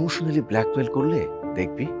ইমোশনালি ব্ল্যাকমেল করলে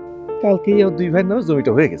দেখবি কালকেই আর দুই ভাই নামে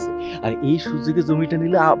জমিটা হয়ে গেছে। আর এই সুযোগে জমিটা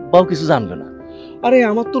নিলে আব্বাও কিছু জানবে না। আরে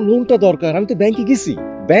আমার তো লোনটা দরকার, আমি তো ব্যাংকে গেছি,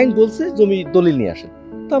 ব্যাংক বলছে জমি দলিল নিয়ে আসেন।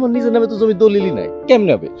 তা আমার নিজের নামে তো জমি দলিলই নাই,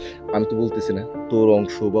 কেমনে হবে? আমি তো বলতেছি না তোর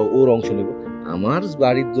অংশ বা ওর অংশ নেব, আমার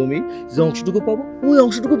বাড়ির জমি যে অংশটুকু পাবো ওই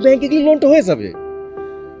অংশটুকু ব্যাংকে গেলে লোনটা হয়ে যাবে।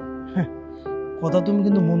 কথা তুমি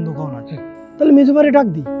কিন্তু মন্দ কও না। তাহলে মেজো ভাইরে ডাক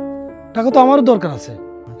দি, টাকা তো আমারও দরকার আছে।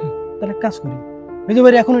 তাহলে কাজ করি, মেজো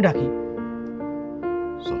ভাইরে এখনই ডাকি।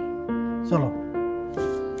 চলো।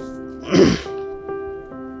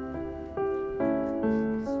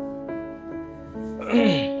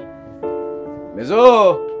 মেজো,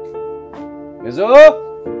 মেজো,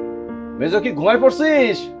 মেজো কি ঘুমাই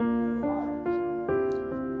পড়ছিস?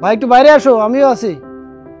 ভাই একটু বাইরে আসো, আমিও আছি।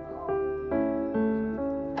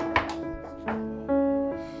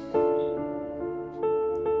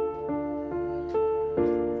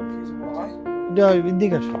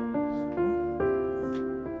 এদিকে আসো।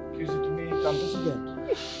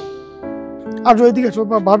 আসো এদিকে আসো,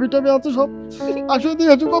 ভাবি টাবি আছে সব, আসো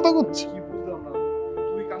এদিকে আসো, কথা করছি।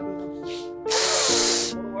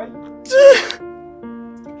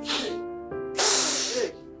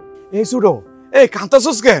 এই ছোটো, এই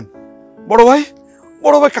কান্তাছস কেন? বড়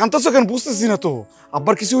ভাই কান্তাছ কেন? বুঝতেছি না তো,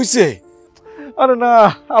 আব্বার কিছু হয়েছে? আরে না,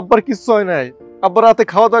 আব্বার কিচ্ছু হয় নাই। আব্বার রাতে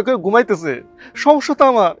খাওয়া দাওয়া করে ঘুমাইতেছে। সমস্যা তো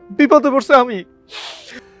আমার, বিপদে পড়ছে আমি।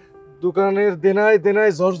 দোকানের দেনায়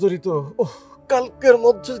দেনায় জর্জরিত। ওহ, কালকের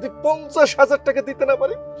মধ্যে যদি 50,000 টাকা দিতে না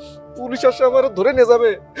পারি, পুলিশ আসে আমার ধরে নিয়ে যাবে,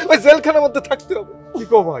 ওই জেলখানার মধ্যে থাকতে হবে। কি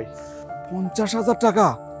কো ভাই, 50,000 টাকা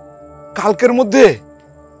কালকের মধ্যে?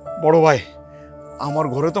 বড় ভাই, আমার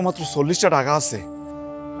ঘরে তো মাত্র 40টা টাকা আছে,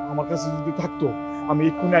 আমার কাছে যদি থাকতো আমি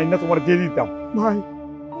এক্ষুনি আইনা তোমার দিয়ে দিতাম। ভাই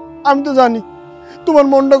আমি তো জানি তোমার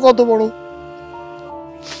মনটা কত বড়।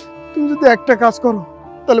 তুমি যদি একটা কাজ করো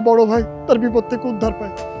তাহলে বড় ভাই তার বিপদ থেকে উদ্ধার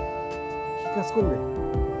পায়। কাজ করলে?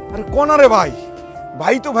 আরে কোনা রে ভাই,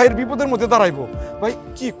 ভাই তো ভাইয়ের বিপদের মধ্যে দাঁড়াইবো। ভাই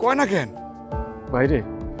কি কয় না কেন? ভাইরে,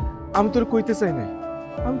 আমি তোর কইতে চাই না,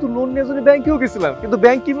 আমি তো লোন নেওয়ার জন্য ব্যাংকেও গেছিলাম, কিন্তু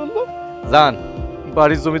ব্যাংক কি বলবো জান,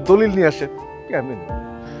 বাড়ির জমির দলিল নিয়ে আসে। কেমন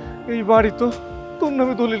এই বাড়ি তো তোর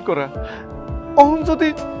নামে দলিল করা, অহন যদি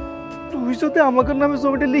তুই যদি আমাদের নামে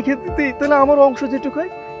জমিটা লিখে দিতি, তাহলে আমার অংশ যেটুকু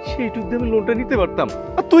হয় সেইটুক দিয়ে আমি লোনটা নিতে পারতাম।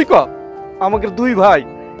 আর তুই ক, আমাদের দুই ভাই,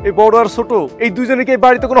 এই বড় আর ছোট, এই দুজনে কি এই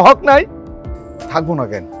বাড়িতে কোনো হক নাই? থাকবো না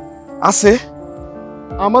কেন, আছে।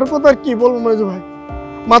 আমার কথা আর কি বলবো মেজো ভাই,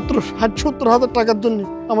 মাত্র 60-70 হাজার টাকার জন্য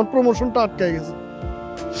আমার প্রমোশনটা আটকায় গেছে।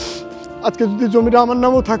 আজকে যদি জমিটা আমার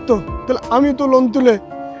নামেও থাকতো তাহলে আমি তো লোন তুলে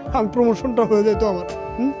আমি প্রমোশনটা হয়ে যেত আমার।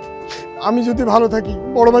 আমি যদি ভালো থাকি,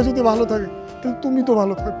 বড় ভাই যদি ভালো থাকে, তাহলে তুমি তো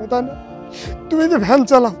ভালো থাকবে, তাই না? তুমি যে ভ্যান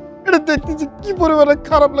চালাও, এটা দেখতেছি কি পরিমাণে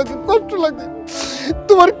খারাপ লাগে, কষ্ট লাগে,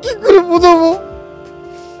 তোমার কি করে বোঝাবো?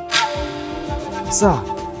 আচ্ছা,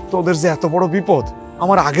 তোদের যে এত বড় বিপদ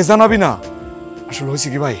আমার আগে জানাবি না? আসলে হয়েছে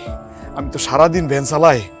কি ভাই, আমি তো সারাদিন ভ্যান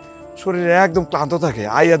চালাই, শরীরে একদম ক্লান্ত থাকে,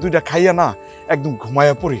 আইয়া দুইটা খাইয়া না একদম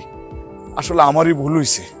ঘুমাইয়া পড়ি। আসলে আমারই ভুল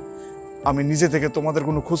হয়েছে, আমি নিজে থেকে তোমাদের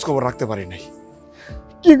কোনো খোঁজ খবর রাখতে পারি নাই।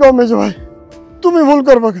 কি কও মেজো ভাই, তুমি ভুল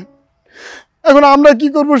করবা কেন? এখন আমরা কি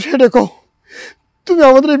করবো সেটা কও, তুমি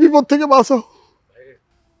আমাদের এই বিপদ থেকে বাঁচাও।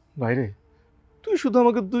 ভাইরে, তুই শুধু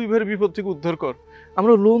আমাকে 2 ভাইয়ের বিপদ থেকে উদ্ধার কর,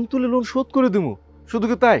 আমরা লোন তুলে লোন শোধ করে দেবো। শুধু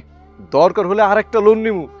কি তাই, দরকার হলে আরেকটা লোন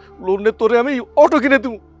নিবো, লোন নিয়ে তোরে আমি অটো কিনে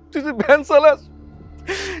দেবো, তুই যে ভ্যান চালাস।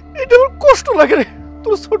 এটা আমার কষ্ট লাগে রে,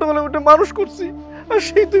 তোর ছোটবেলায় ওটা মানুষ করছি, আর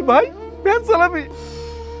সেই তুই ভাই ভ্যান চালাবি।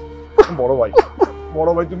 বড় ভাই, বড়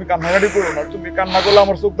ভাই তুমি কান্নাকাটি করো না, তুমি কান্না করলে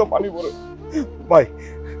আমার চোখ তো পানি পড়ে। ভাই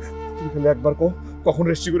তুমি খালি একবার কখন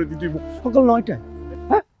রেস্টি করে দিতে? সকাল 9টায়।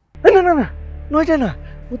 হ্যাঁ, না না না, 9টায় না,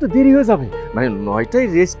 ও তো দেরি হয়ে যাবে। মানে 9টায়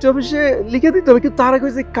রেজিস্ট্রি অফিসে লিখে দিতে হবে, কিন্তু তার আগে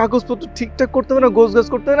যে কাগজপত্র ঠিকঠাক করতে হবে না, গোছগাছ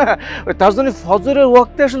করতে হবে না, তার জন্য ফজরের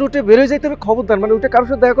ওয়াক্তে আসলে উঠে বেরোয় যাইতে হবে। খবরদার, মানে ওটা কারোর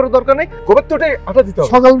সাথে দেখা করার দরকার নেই, গোবার তো ওটা আটা দিতে হবে।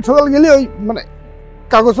 সকাল সকাল গেলে ওই মানে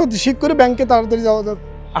কাগজপত্র ঠিক করে ব্যাংকে তাড়াতাড়ি যাওয়া যাবে।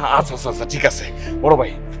 আচ্ছা আচ্ছা আচ্ছা, ঠিক আছে বড়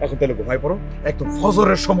ভাই, এখন তাহলে ঘুমাই পড়ো, একদম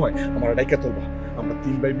ফজরের সময় আমার ডাইকা তুলবা, আমরা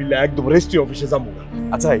 3 ভাই মিলে একদম রেজিস্ট্রি অফিসে যাবো।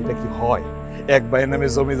 আচ্ছা, এটা কি হয়, এক ভাইয়ের নামে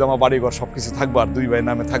জমি জমা বাড়িঘর সবকিছু থাকবো আর 2 ভাইয়ের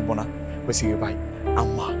নামে থাকবো না? বলছি কি ভাই,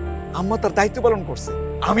 আম্মা তার দায়িত্ব পালন করছে,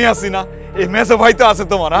 আমি আছি না, এই মেজো ভাই তো আছে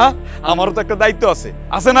তোমার, হ্যাঁ আমারও তো একটা দায়িত্ব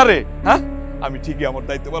আছে না রে? হ্যাঁ, আমি ঠিকই আমার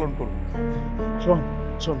দায়িত্ব পালন করবো। শোন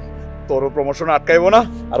শোন, তোরও প্রমোশন আটকাইবো না,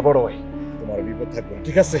 আর বড় ভাই তোমার বিপদ থাকবে না,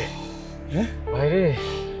 ঠিক আছে? হ্যাঁ ভাইরে,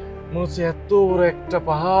 মনে হচ্ছে এত বড় একটা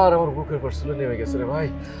পাহাড় আমার বুকের উপর ছিল নেমে গেছে রে ভাই।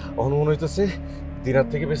 মনে হইতেছে দিনার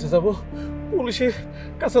থেকে বেঁচে যাবো, পুলিশের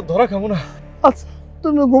কাছে ধরা খাবো না। আচ্ছা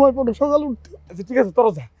তুমি ঘুমাই পড়ো, সকাল উঠতে। আচ্ছা ঠিক আছে,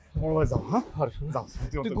 তোরা যা, বড় ভাই যাও। হ্যাঁ যাও,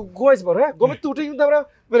 তুই ঘুমাইস পর, হ্যাঁ ঘুমের তো উঠে কিন্তু আমরা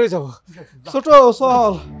বেরোয় যাবো। ছোট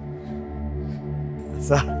চল।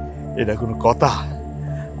 আচ্ছা, এটা কোনো কথা?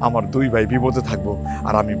 আমার 2 ভাই বিপদে থাকবো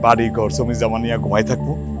আর আমি বাড়ি ঘর জমি জমা নিয়ে ঘুমাই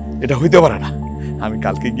থাকবো? এটা হইতে পারে না। আমি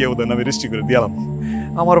কালকে গিয়ে ওদের নামে রেজিস্ট্রি করে দিলাম,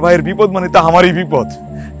 আমার ভাইয়ের বিপদ মানে তো আমারই বিপদ।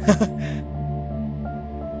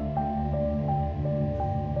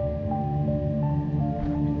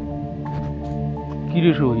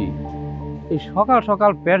 কিরে সহি, এই সকাল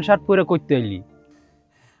সকাল প্যান্ট শার্ট পরে করতে এলি?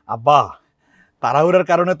 আব্বা, তাড়াহুড়ার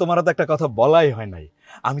কারণে তোমার তো একটা কথা বলাই হয় নাই,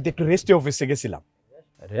 আমি তো একটু রেজিস্ট্রি অফিসে গেছিলাম।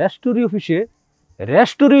 রেস্টোরি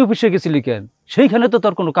অফিসে গেছিলি কেন? সেইখানে তো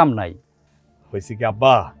তোর কোনো কাম নাই। হয়েছে কি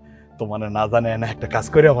আব্বা, তোমার না জানে না একটা কাজ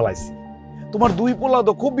করে ফেলাইছি। তোমার 2 পোলা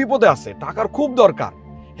তো খুব বিপদে আছে, টাকার খুব দরকার,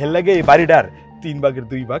 হের লাগে এই বাড়িটার 3 ভাগের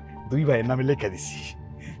 2 ভাগ 2 ভাইয়ের নামে লিখে দিছি।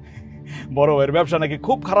 বড় ভাইয়ের ব্যবসা নাকি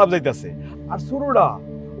খুব খারাপ যাইতেছে, আর ছোটটা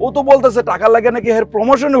ও তো বলতেছে টাকা লাগে নাকি এর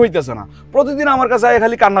প্রমোশন হইতেছে না, প্রতিদিন আমার কাছে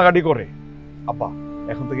খালি কান্নাকাটি করে। আব্বা,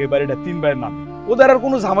 এখন থেকে এই বাড়িটা 3 ভাইয়ের নাম, ওদের আর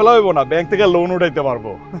কোনো ঝামেলা হইব না, ব্যাংক থেকে লোন উঠাইতে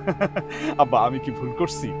পারবো। আব্বা, আমি কি ভুল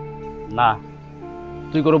করছি? না,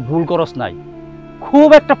 তুই কোনো ভুল করস নাই, খুব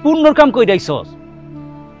একটা পুণ্যর কাম কইরাইছস।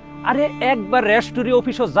 আরে একবার রেস্টোরি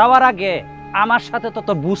অফিসে যাওয়ার আগে আমার সাথে তো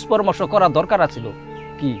তোর বুঝ পরামর্শ করা দরকার ছিল।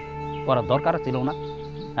 কি করা দরকার ছিল না?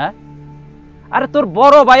 হ্যাঁ, আরে তোর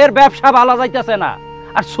বড় ভাইয়ের ব্যবসা ভালো যাইতেছে না,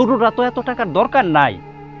 আর ছোটরা তো এত টাকার দরকার নাই।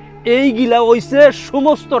 এইগুলা হইছে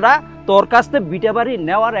সমস্তটা তোর কাছ থেকে বিটা বাড়ি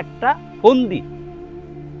নেওয়ার একটা ফন্দি।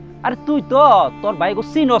 আরে তুই তো তোর ভাইকে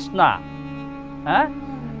চিনস না। হ্যাঁ,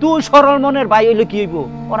 তুই সরল মনের ভাই হইলে কি হইব?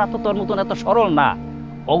 ওরা তো তোর মতন এত সরল না,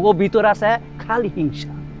 অগো ভিতর আছে খালি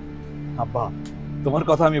হিংসা। আব্বা, তোমার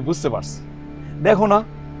কথা আমি বুঝতে পারছি, দেখো না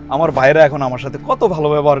আমার ভাইরা এখন আমার সাথে কত ভালো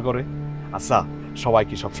ব্যবহার করে। আচ্ছা, সবাই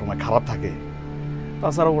কি সবসময় খারাপ থাকে?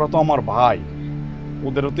 তাছাড়া ওরা তো আমার ভাই,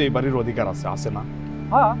 ওদেরও তো এই বাড়ির অধিকার আছে না?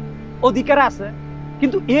 হ্যাঁ, অধিকার আছে,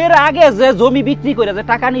 কিন্তু এর আগে যে জমি বিক্রি করে যে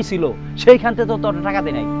টাকা নিছিল সেইখান থেকে তো তোর টাকা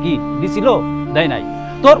দেয় নাই। কি দিছিল? দেয় নাই।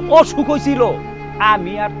 তোর অসুখ হয়েছিল,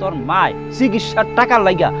 আমি আর তোর মায় চিকিৎসার টাকার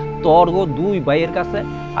লাইগা তোর 2 ভাইয়ের কাছে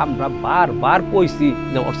আমরা বারবার কইছি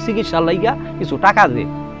যে ওর চিকিৎসার লাইগা কিছু টাকা দে,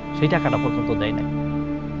 সেই টাকাটা পর্যন্ত দেয় নাই।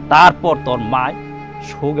 তারপর তোর মায়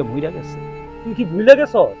শোকে ভুইরা গেছে। তুই কি ভুলে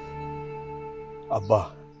গেছ? আব্বা,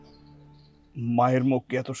 মায়ের মুখ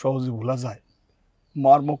কি এত সহজে ভোলা যায়?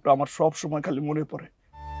 মার মুখটা আমার সব সময় খালি মনে পড়ে।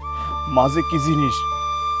 মাঝে কি জিনিস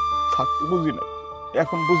থাকতে বুঝি না,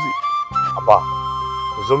 এখন বুঝি। আব্বা,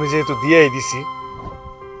 জমি যেহেতু দিয়েই দিছি,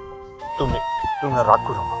 তুমি রাগ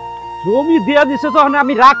করো না। জমি দিয়া দিছে তখন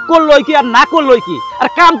আমি রাগ করলই কি আর না করলই কি, আর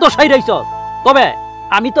কাম তো সাইরাইছ। তবে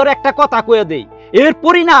আমি তোর একটা কথা কয়ে দেই, এর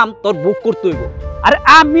পরিণাম তোর ভোগ করতে হইব। আরে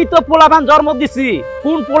আমি তো পোলাবান জন্ম দিছি,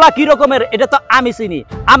 কোন পোলা কি রকমের এটা তো আমি চিনি,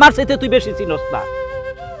 আমার চাইতে তুই বেশি চিনস না।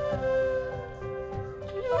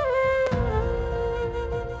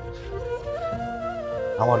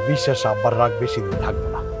 আমার বিশ্বাস আব্বার রাগ বেশি দিন থাকবে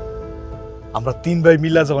না। আমরা 3 ভাই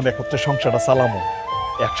মিলা যখন একত্রে সংসারটা চালামো,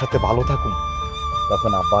 একসাথে ভালো থাকুন,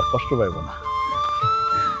 তখন আব্বার কষ্ট পাইব না।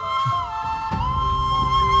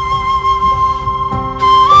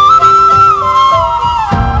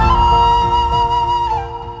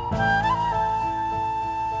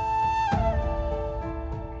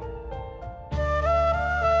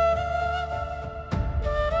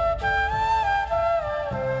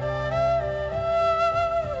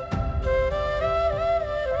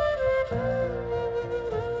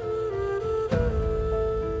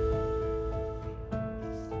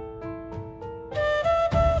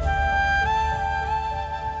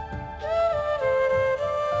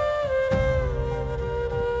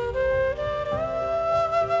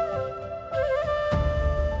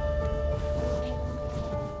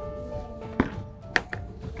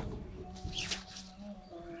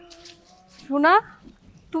 রুনা,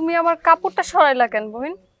 তুমি আমার কাপড়টা সরাইলা কেন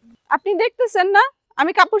বোন? আপনি দেখতেছেন না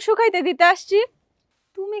আমি কাপড় শুকাইতে দিতে আসছি।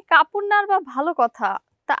 তুমি কাপড় নাড়বা ভালো কথা,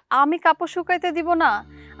 তা আমি কাপড় শুকাইতে দিব না?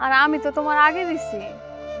 আর আমি তো তোমার আগে দিছি।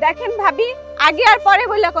 দেখেন ভাবি, আগে আর পরে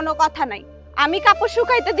বলে কোনো কথা নাই। আমি কাপড়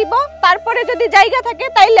শুকাইতে দিব, তারপরে যদি জায়গা থাকে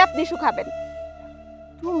তাইলে আপনি শুকাবেন।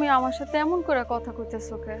 তুমি আমার সাথে এমন করে কথা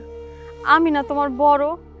কইতেছো কে? আমি না তোমার বড়?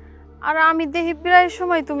 আর আমি দেখি প্রায়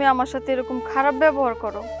সময় তুমি আমার সাথে এরকম খারাপ ব্যবহার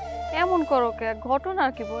করো। এমন করো কে? ঘটনা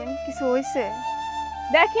কি বোন? কিছু হইছে?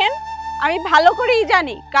 দেখেন, আমি ভালো করেই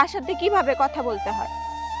জানি কার সাথে কিভাবে কথা বলতে হয়,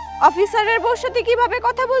 অফিসারের বউর সাথে কিভাবে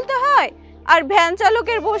কথা বলতে হয়, আর ভ্যান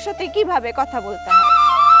চালকের বউর সাথে কিভাবে কথা বলতে হয়।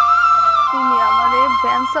 তুমি আমারে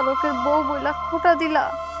ভ্যান চালকের বউ বইলা খোটা দিলা?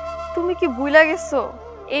 তুমি কি ভুইলা গেছো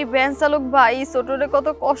এই ভ্যান চালক ভাই ছোটরে কত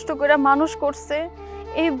কষ্ট করে মানুষ করছে?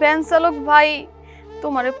 এই ভ্যান চালক ভাই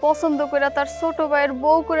তোমারে পছন্দ করে তার ছোট ভাইয়ের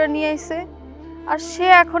বউ করে নিয়ে আইছে, আর সে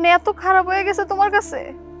এখন এত খারাপ হয়ে গেছে তোমার কাছে?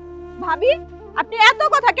 ভাবি, আপনি এত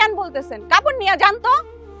কথা কেন বলতেছেন? কাপড় নিয়ে যান তো।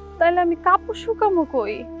 তাইলে আমি কাপড় শুকামো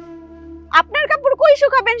কই? আপনার কাপড় কই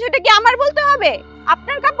শুকাবেন সেটা কি আমার বলতে হবে?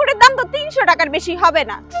 আপনার কাপড়ের দাম তো 300 টাকার বেশি হবে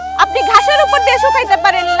না। আপনি ঘাসের উপর দিয়ে শুকাইতে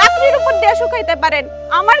পারেন, লাকড়ির উপর দিয়ে শুকাইতে পারেন।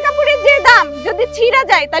 আমার কাপড়ের যে দাম, যদি ছিঁড়া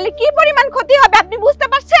যায় তাহলে কি পরিমাণ ক্ষতি হবে আপনি বুঝতে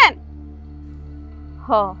পারছেন? হ,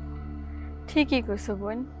 ঠিকই কইছো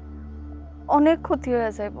বোন, অনেক ক্ষতি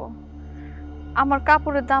হয়ে যাইব। আমার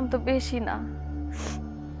কাপড়ের দাম তো বেশি না।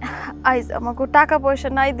 আইজ আমাকে টাকা পয়সা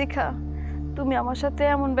নাই দেখা তুমি আমার সাথে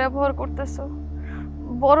এমন ব্যবহার করতেছো,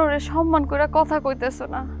 বড়রে সম্মান করে কথা কইতেছো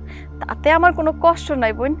না। তাতে আমার কোনো কষ্ট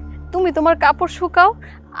নাই বোন। তুমি তোমার কাপড় শুকাও,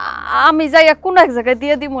 আমি যাইয়া কোন এক জায়গায়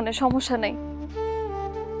দিয়ে দিব মনে, সমস্যা নেই।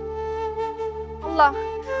 আল্লাহ,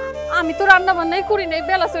 আমি তো রান্না বান্নাই করি নাই,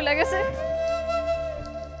 বেলা চলে গেছে।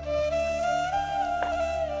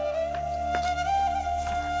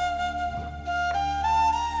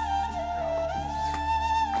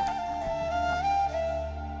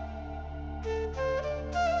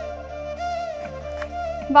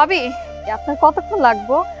 ভাবি, আপনার কতক্ষণ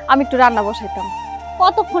লাগবো? আমি একটু রান্না বসাইতাম।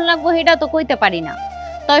 কতক্ষণ লাগবো সেটা তো কইতে পারি না,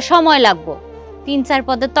 তবে সময় লাগবো। 3-4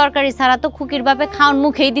 পদের তরকারি ছাড়া তো খুকির বাপে খাওন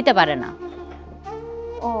মুখেই দিতে পারে না।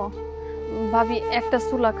 ও ভাবি, একটা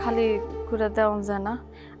চুলা খালি করে দেওয়া যায় না?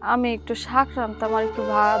 আমি একটু শাক রান্তাম আর একটু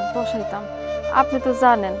ভাত বসাইতাম। আপনি তো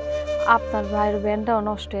জানেন আপনার ভাইয়ের ব্যানটাও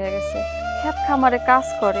নষ্ট হয়ে গেছে, ক্ষেত খামারে কাজ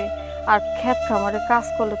করে, আর ক্ষেত খামারে কাজ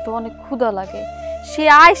করলে তো অনেক ক্ষুধা লাগে। সে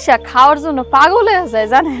আয়সা খাওয়ার জন্য পাগল হয়ে যায়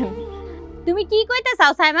জানেন। তুমি কি কইতে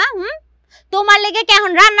চাও সাইমা? তোমার লেগে কি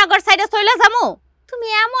এখন রান্নাঘর সাইডে চলে যামু? তুমি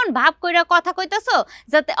এমন ভাব কইরা কথা কইতাছো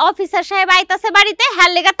যাতে অফিসার সাহেব আইতাছে বাড়িতে,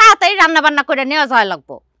 হ্যার লেগে তাড়াতাড়ি রান্না বান্না করে নেওয়া যায়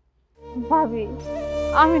লাগবো। ভাবি,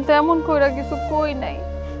 আমি তো এমন কইরা কিছু কই নাই।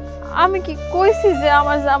 আমি কি কইছি যে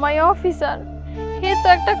আমার জামাই অফিসার? হে তো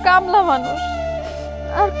একটা কামলা মানুষ,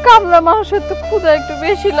 আর কামলা মানুষের তো ক্ষুধা একটু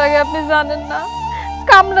বেশি লাগে, আপনি জানেন না?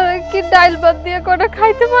 কামলা কি ডাইল ভাত দিয়ে কটা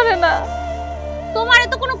খাইতে পারে না? তোমারে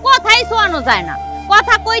তো কোনো কথাই শোয়ানো যায় না,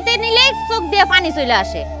 কথা কইতে নিলেই চোখ দিয়ে পানি চলে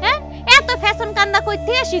আসে। হ্যাঁ, এত ফ্যাশন কান্দা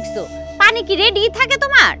কইতে শিখছো, পানি কি রেডি থাকে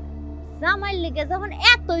তোমার? জামাইর লেগে যখন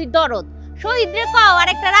এতই দরদ, শহীদরে কও আর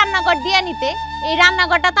একটা রান্নাঘর দিয়া নিতে। এই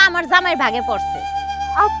রান্নাঘরটা তো আমার জামাইয়ের ভাগে পড়ছে।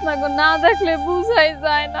 আপনাকে না দেখলে বুঝাই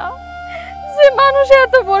যায় না যে মানুষ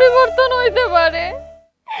এত পরিবর্তন হইতে পারে।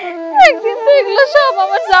 একদিন তো এগুলো সব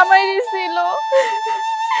আমার জামাইরই ছিল।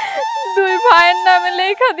 2 ভাইয়ের নামে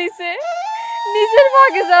লেখা দিছে, নিজের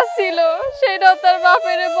ভাগে যা ছিল সেটাও তার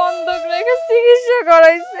বাপের বন্ধক রেখে চিকিৎসা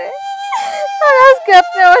করাইছে। আর আজকে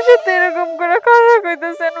আপনি আমার সাথে এরকম করে কথা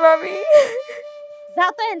কইতেছেন ভাবি।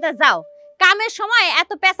 যাও তো এনতে যাও, কামের সময়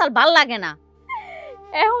এত পেশাল ভাল লাগে না।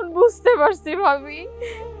 এখন বুঝতে পারছি ভাবি,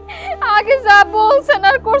 আগে যা বলছেন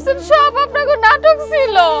আর করছেন সব আপনাকে নাটক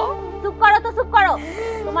ছিল। চুপ করো তো, চুপ করো।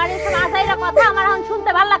 তোমার এইসব আজাইরা কথা আমার এখন শুনতে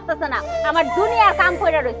ভালো লাগতেছে না। আমার দুনিয়ার কাম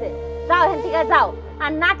কইরা রইছে। যাও এখান থেকে যাও।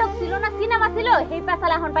 আর নাটক ছিল না সিনেমা ছিল, এই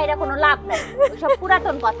পেছাল এখন বাইরে কোনো লাভ নাই। ওইসব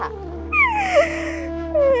পুরাতন কথা।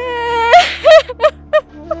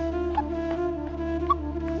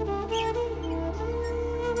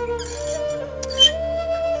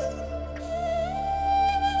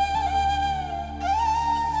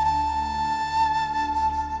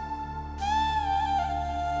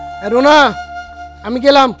 রোনা, আমি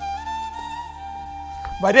গেলাম।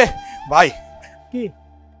 ভাই রে ভাই, কি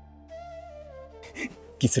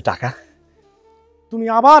কিছু টাকা? তুমি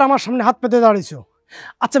আবার আমার সামনে হাত পেতে দাঁড়িয়েছো?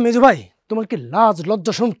 আচ্ছা মেজো ভাই, তোমার কি লাজ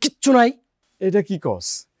লজ্জা শরম কিচ্ছু নাই? এটা কি কস?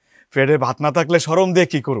 পেটে ভাত না থাকলে শরম দিয়ে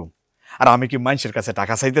কি করুম? আর আমি কি মানুষের কাছে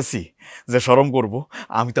টাকা চাইতেছি যে শরম করব?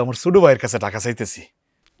 আমি তো আমার ছোট ভাইয়ের কাছে টাকা চাইতেছি।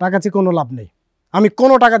 টাকা চেয়ে কোনো লাভ নেই, আমি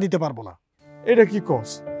কোনো টাকা দিতে পারবো না। এটা কি কস?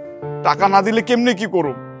 টাকা না দিলে কেমনে কি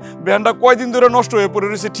করুম? ব্যান্ডটা কয়দিন ধরে নষ্ট হয়ে পড়ে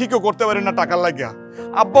রয়েছে, ঠিকও করতে পারি না টাকার লাগিয়া।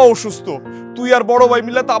 আব্বা অসুস্থ, তুই আর বড় ভাই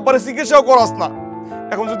মিলে তো আব্বারে চিকিৎসাও করাস না।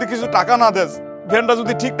 এখন যদি কিছু টাকা না দেস, ভ্যানটা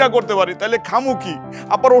যদি ঠিকঠাক করতে পারি, তাহলে খামু কি?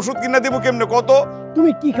 আব্বার ওষুধ কিনা দেবো কেমনে? কত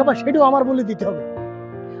তুমি কি খাবা সেটাও আমার বলে দিতে হবে।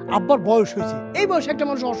 আব্বার বয়স হয়েছে, এই বয়সে একটা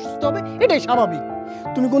মানুষ অসুস্থ হবে, এটাই স্বাভাবিক।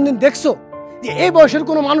 তুমি কোনদিন দেখছো যে এই বয়সের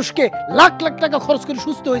কোনো মানুষকে লাখ লাখ টাকা খরচ করে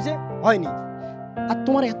সুস্থ হয়েছে? হয়নি। আর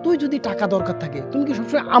তোমার এতই যদি টাকা দরকার থাকে, তুমি কি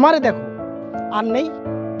সবসময় আমারে দেখো? আর নেই,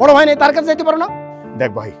 বড় ভাই নেই, তার কাছে যেতে পারো না?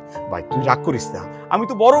 দেখ ভাই, ভাই তুই রাগ করিস না। আমি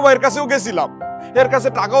তো বড় ভাইয়ের কাছেও গেছিলাম, এর কাছে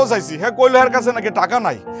টাকাও চাইছি। হ্যাঁ কইলো এর কাছে নাকি টাকা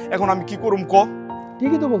নাই। এখন আমি কি করুম ক?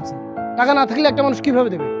 ঠিকই তো বলছে, টাকা না থাকলে একটা মানুষ কিভাবে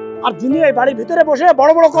দেবে? আর যিনি এই বাড়ির ভিতরে বসে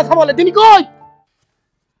বড় বড় কথা বলে, তিনি কই?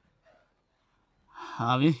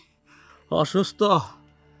 আমি অসুস্থ,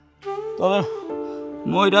 তবে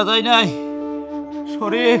মইরা যাই নাই।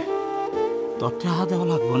 শরীর তোর টাকা দেওয়া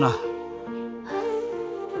লাগবো না।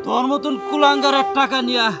 তোর মতন কুলাঙ্গারের টাকা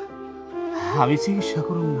নিয়া আমি চিকিৎসা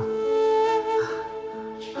করুম না।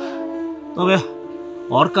 তবে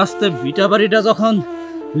ওর কাছ থেকে বিটা বাড়িটা যখন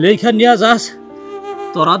লেখা নিয়ে যাস,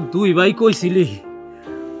 তোরা দুই ভাই কইছিলি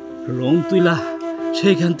লোন তুইলা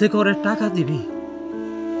সেইখান থেকে ওরে টাকা দিবি।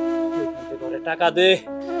 সেইখান থেকে ওরে টাকা দে,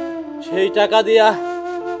 সেই টাকা দিয়া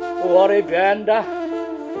ওর এই ব্যান্ডটা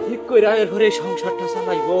ঠিক কইরা এর ঘরে সংসারটা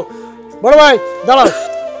চালাইবো। বড় ভাই দাঁড়াও।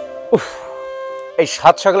 এই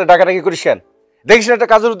সাত সকালে টাকাটা কি করিস কেন? দেখিস না একটা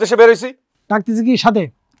কাজের উদ্দেশ্যে বেরোইছি। ডাকতেছি কি সাথে?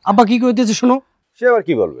 আব্বা কি কইতেছে শোনো। সে আবার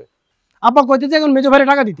কি বলবে? আব্বা কইতেছে এখন মেজো ভাইরে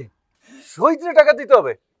টাকা দিতে। সইতে টাকা দিতে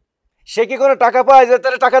হবে? সে কি কোনো টাকা পায় যে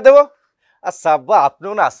তাহলে টাকা দেবো? আচ্ছা আব্বা,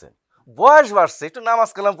 আপনিও না আছেন, বয়স বাড়ছে, একটু নামাজ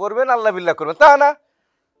কালাম পড়বেন, আল্লাহ বিল্লাহ করবেন, তা না?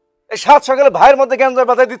 এই সাত সকালে ভাইয়ের মধ্যে গ্যাঞ্জাম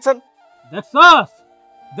বাধাই দিচ্ছেন। দেখছস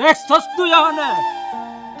দেখছস তুই আনে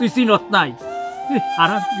তুই চিনত নাই।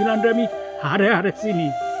 হারা গিলান্ডে আমি হারে হারে চিনি।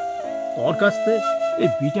 তোর কাছ থেকে এই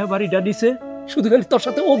বিটা বাড়িটা দিছে শুধু খালি তোর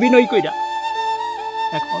সাথে অভিনয় কইরা।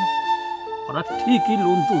 এখন ওরা ঠিকই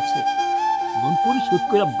লোন তুলছে, লোন পরিশোধ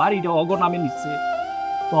করে বাড়িটা অগনামে নিচ্ছে।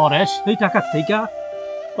 তোরে সেই টাকার থেকে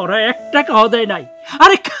তোরা 1 টাকাও দেয় নাই।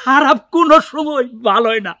 আরে খারাপ কোনো সময়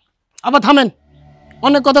ভালোই না। আবার থামেন,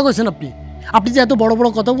 অনেক কথা কইছেন আপনি। আপনি যে এত বড় বড়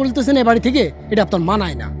কথা বলতেছেন এই বাড়ি থেকে, এটা আপনার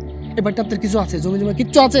মানায় না। এই বাড়িতে আপনার কিছু আছে? জমি জমা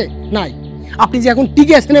কিচ্ছু আছে? নাই। আপনি যে এখন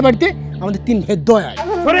টিকে আছেন এই বাড়িতে, আমাদের 3 ভাইয়ের দয়ায়।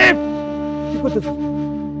 কি করতেছিস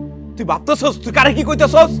তুই? ভাবতেছস তুই কারে কি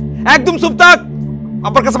কইতেছস? একদম চুপ থাক।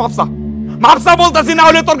 আব্বার কাছে মাপসা মাপসা বলতাছি, না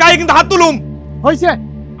হলে তোর গায়ে কিন্তু হাত তুলুম। হইছে,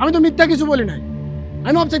 আমি তো মিথ্যা কিছু বলি নাই।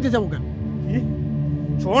 আমি মাপ চাইতে যাবো কেন?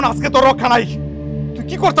 শোন, আজকে তোর রক্ষা নাই। তুই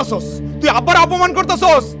কি করতেছস? তুই আব্বার অপমান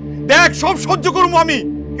করতেছস। দেখ সব সহ্য করবো আমি,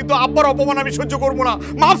 কিন্তু আব্বার অপমান আমি সহ্য করবো না।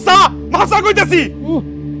 মাপসা মাপসা কইতাছি।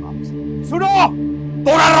 শুনো,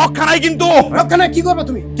 তোর আর রক্ষা নাই কিন্তু। রক্ষা নাই? কি করবা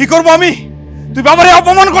তুমি? কি করবো আমি? তুই বাবারে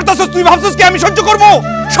অপমান করতেছস, তুই ভাবছস কি আমি সহ্য করবো?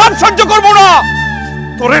 সব সহ্য করবো না।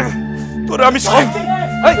 তোরে তোরে আমি সব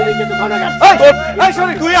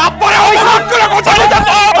তুই আব্বারে অপমান করে কথা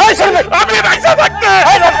বলতেছস। আমি বাইসা থাকতে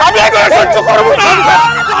আমি এগুলো সহ্য করবো না।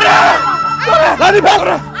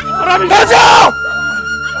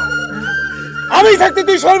 আমি থাকতে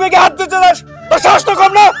তুই শরীরকে হাত দিতে চাস? তোর সাহস তো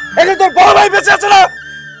কম না? এখানে তোর বড় ভাই বেঁচে আছে না?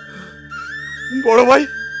 বড় ভাই,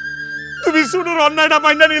 তুমি শুনুর অন্যায়টা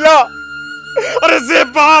মাইনা নিলা। আরে যে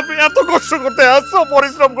বাপ এত কষ্ট করতে আসছো,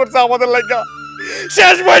 পরিশ্রম করছে আমাদের লাগা,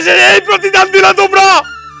 শেষ বয়সে এই প্রতিদান দিলা তোমরা।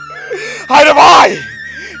 আরে ভাই,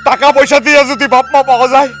 টাকা পয়সা দিয়ে যদি বাপ মা পাওয়া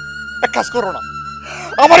যায়, এক কাজ করো না,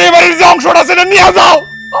 আমার এবারের যে অংশটা আছে না নিয়ে যাও,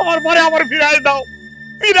 আমার পরে আমার ফিরাই দাও,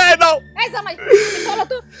 ফিরাই দাও। এই জামাই, চলো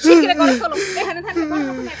তো, শিগগিরই করে চলো। এখানে থাকতে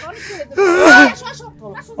পারবো না, এখন চলে যাবো। আসো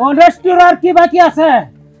অনেস্টের আর কি বাকি আছে?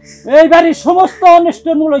 এই বাড়ির সমস্ত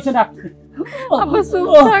অনেস্টের মূল হইছে ডাক্তার। আব্বা চুপ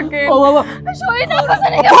থাকেন। ও বাবা, শহীদ আব্বা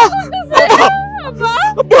জানি কেমন করতেছে। আব্বা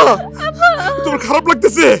আব্বা তোমার খারাপ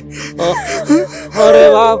লাগতেছে? আরে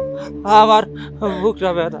বাপ, আমার মুখটা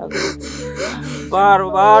ব্যথা করে।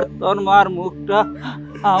 বারবার তোর মার মুখটা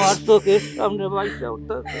আমার চোখের সামনে বাইসা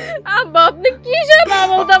উঠতেছে। আব্বা আপনি কি সব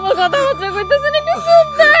আমল তামল কথাবার্তা কইতেছেন? একটু চুপ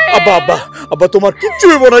থাকেন। আব্বা আব্বা আব্বা তোমার কিচ্ছু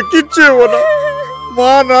হইব না, কিচ্ছু হইব না।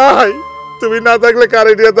 মা নাই, তুমি না থাকলে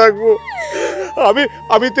কারে নিয়ে থাকবো?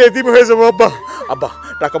 আমি তো এতিম হয়ে যাবো। আব্বা আব্বা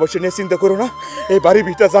টাকা পয়সা নিয়ে চিন্তা করো না, এই বাড়ি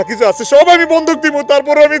ভিটা যা কিছু আছে সব আমি বন্ধক দিব,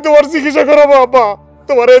 তারপরে আমি তোমার চিকিৎসা করাবো। আব্বা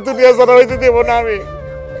তোমার এত নিয়ে জানা হইতে দেবো না আমি।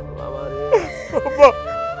 আব্বা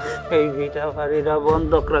এই ভিটা বাড়িটা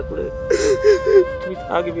বন্ধক রাখলে তুই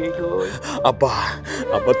থাকবি কই? আব্বা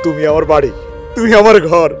আব্বা তুমি আমার বাড়ি, তুমি আমার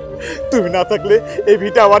ঘর, তুমি না থাকলে এই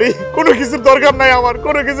ভিটা বাড়ি কোনো কিছুর দরকার নাই, আমার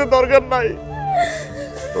কোনো কিছুর দরকার নাই।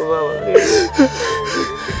 ও বাবা রে,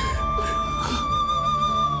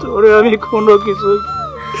 তোরে আমি কোনো কিছু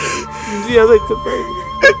দিয়া যাইতে পারি,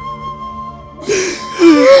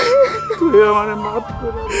 তুই আমারে মাফ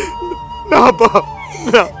করে দে। না আব্বা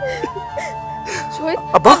না। শহীদ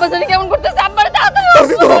আব্বা আব্বা জানি কেমন করতেছে। আব্বার তাড়াতাড়ি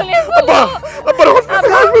আব্বা আব্বা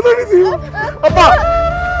হাসপাতালে নিছি। আব্বা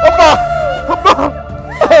আব্বা আব্বা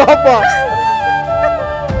আব্বা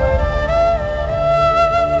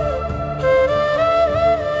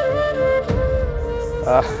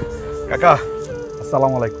কাকা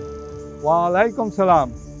আসসালামু আলাইকুম। ওয়ালাইকুম সালাম।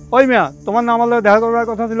 ওই মিয়া, তোমার নাম আল্লাহ দেখা করার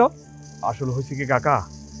কথা ছিল। আসলে হয়েছে কি কাকা,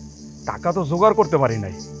 টাকা তো জোগাড় করতে পারি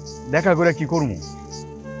নাই, দেখা করে কি করবো?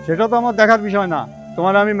 সেটা তো আমার দেখার বিষয় না,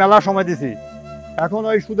 তোমার আমি মেলা সময় দিছি। এখন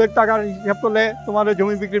ওই সুদের টাকার হিসাব করলে তোমার ওই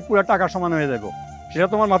জমি বিক্রির পুরো টাকার সমান হয়ে যাবে। সেটা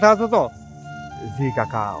তোমার মাথায় আছে তো? জি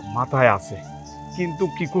কাকা মাথায় আছে, কিন্তু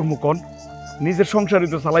কি করবো কোন, নিজের সংসারই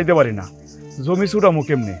তো চালাইতে পারি না, জমি ছুটামো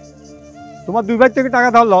কেমনে? তোমার দুই ভাই থেকে টাকা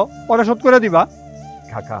ধরলো, পরে শোধ করে দিবা।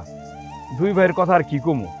 কাকা দুই ভাইয়ের কথা আর কি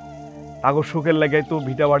কমু, আগর সুখের লাগাই তো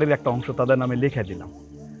ভিটা বাড়ির একটা অংশ তাদের নামে লিখে দিলাম।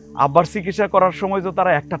 আব্বার চিকিৎসা করার সময় তো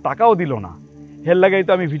তারা একটা টাকাও দিল না, হের লাগাই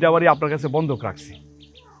তো আমি ভিটা বাড়ি আপনার কাছে বন্ধক রাখছি।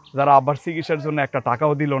 যারা আব্বার চিকিৎসার জন্য একটা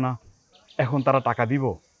টাকাও দিল না, এখন তারা টাকা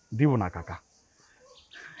দিব না কাকা।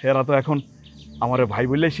 এরা তো এখন আমার ভাই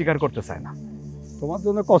বললেই স্বীকার করতে চায় না। তোমার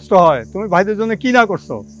জন্য কষ্ট হয়, তুমি ভাইদের জন্য কি না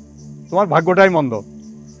করছো, তোমার ভাগ্যটাই মন্দ।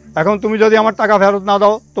 এখন তুমি যদি আমার টাকা ফেরত না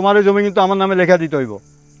দাও, তোমার এই জমি কিন্তু আমার নামে লেখা দিতে হইব।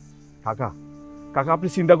 কাকা কাকা আপনি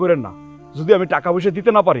চিন্তা করেন না, যদি আমি টাকা পয়সা দিতে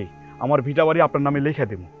না পারি, আমার ভিটা বাড়ি আপনার নামে লেখা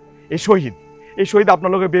দেবো। এই শহীদ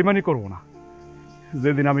আপনার লোকে বেমানি করবো না।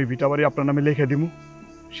 যেদিন আমি ভিটা বাড়ি আপনার নামে লিখে দিব,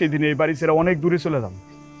 সেদিন এই বাড়ি ছেড়ে অনেক দূরে চলে যাব।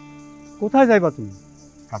 কোথায় যাইবা তুমি?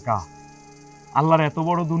 কাকা আল্লাহর এত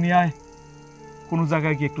বড় দুনিয়ায় কোনো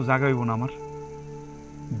জায়গায় কি একটু জায়গা হইব না আমার?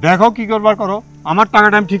 দেখো কি করবার করো, আমার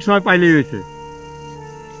টাকাটা আমি ঠিক সময় পাইলেই হয়েছে।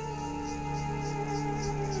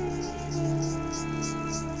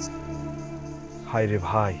 হায় রে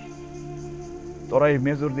ভাই, তোরা এই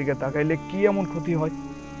মেজর দিকে তাকাইলে কি এমন ক্ষতি হয়?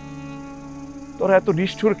 তোরা এত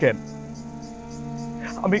নিষ্ঠুর কেন?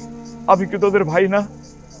 আমি কি তোদের ভাই না?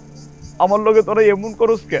 আমার লগে তোরা এমন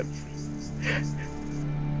করস কেন?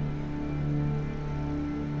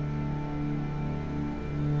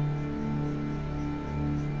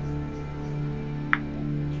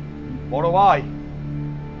 বড়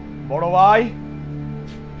ভাই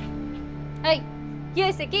এই কি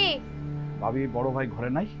হইছে কি? ভাবি বড় ভাই ঘরে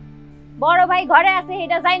নাই? বড় ভাই ঘরে আছে,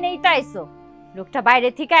 এটা যাই নেই তো আইছো। লোকটা বাইরে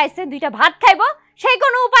থেকে আইছে, দুইটা ভাত খাইবো, সেই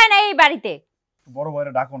কোনো উপায় নাই এই বাড়িতে। বড়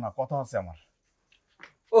ভাইরে ডাকো না, কথা আছে আমার।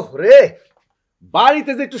 ওহ রে,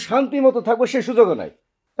 বাড়িতে যে একটু শান্তি মতো থাকবো সেই সুযোগও নাই।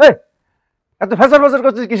 এত ফেসার ফেসার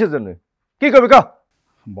করছিস কিসের জন্য? কি করবি কা?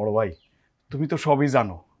 বড় ভাই তুমি তো সবই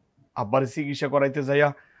জানো, আব্বারে চিকিৎসা করাইতে যাইয়া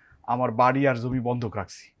আমার বাড়ি আর জমি বন্ধক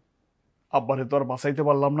রাখছি। আব্বারে তো আর বাঁচাইতে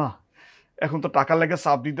পারলাম না, এখন তো টাকা লেগে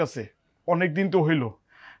চাপ দিতেছে। অনেক দিন তো হইল,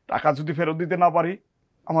 টাকা যদি ফেরত দিতে না পারি,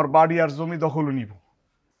 আমার বাড়ি আর জমি দখল নিব।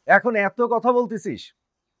 এখন এত কথা বলতেছিস,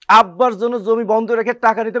 আব্বার জন্য জমি বন্ধ রেখে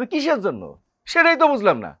টাকা নিতে হবে কিসের জন্য? সেটাই তো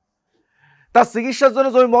বুঝলাম না। তার চিকিৎসার জন্য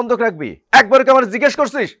জমি বন্ধক রাখবি, একবারে কি আমার জিজ্ঞেস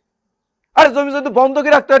করছিস? আরে জমি যদি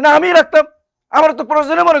বন্ধকই রাখতে হয় না আমি রাখতাম, আমার তো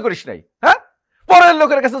প্রয়োজনে মনে করিস নাই। হ্যাঁ, পরের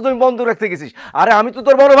লোকের কাছে জমি বন্ধক রাখতে গেছিস। আরে আমি তো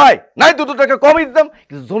তোর বড় ভাই, নাই 2 টাকা কমই দিতাম,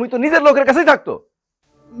 কিন্তু জমি তো নিজের লোকের কাছেই থাকতো।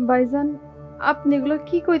 ভাইজান আপনি এগুলো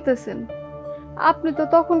কি কইতেছেন? আপনি তো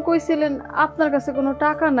তখন কইছিলেন আপনার কাছে কোনো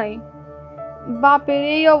টাকা নাই। বাপের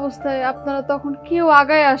এই অবস্থায় আপনারা তখন কেউ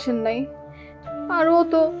আগায় আসেন নাই, আর ও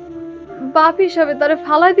তো বাপ হিসাবে তারে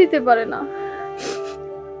ফালাই দিতে পারে না,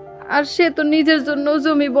 আর সে তো নিজের জন্য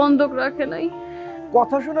জমি বন্ধক রাখে নাই।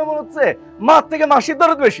 কথা শুনে মনে হচ্ছে মার থেকে মাসির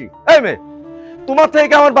দরদ বেশি। এই মেয়ে, তোমার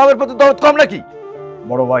থেকে আমার বাবার প্রতি দরদ কম নাকি?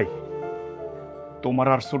 বড় ভাই তোমার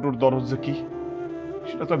আর ছোটর দরজ যে কি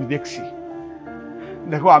সেটা তো আমি দেখছি।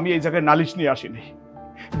 দেখো আমি এই জায়গায় নালিশ নিয়ে আসিনি,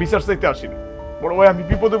 বিচার চাইতে আসিনি। বড় ভাই আমি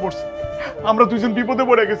বিপদে পড়ছি, আমরা দুইজন বিপদে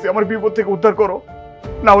পড়ে গেছি, আমার বিপদ থেকে উদ্ধার করো,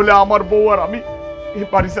 না হলে আমার বউ আর আমি এই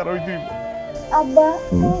বাড়ি ছাড়া হই দিব। আব্বা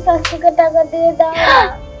তুমি চাচুকে টাকা দিয়ে দাও না।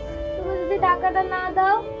 তুমি যদি টাকাটা না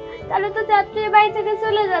দাও তাহলে তো চাচু এই বাড়ি থেকে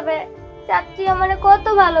চলে যাবে। চাচু আমারে কত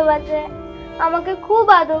ভালোবাসে, আমাকে খুব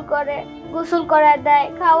আদর করে, গোসল করায় দেয়,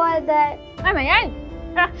 খাওয়ায় দেয়। আমি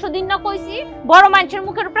 100 দিন না কইছি বড় মানুষের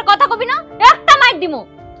মুখের উপরে কথা কবি না, একটা মাইর দিমু।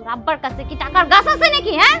 তোর আব্বার কাছে কি টাকার গাছ আছে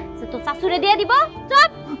নাকি? হ্যাঁ, সে তো শাশুড়ে দিয়ে দিব। চুপ।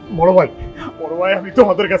 বড় ভাই আমি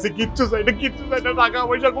তোমাদের কাছে কিচ্ছু চাই না, কিচ্ছু চাই না, টাকা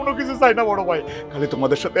পয়সা কোনো কিছু চাই না বড় ভাই, খালি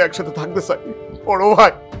তোমাদের সাথে একসাথে থাকতে চাই।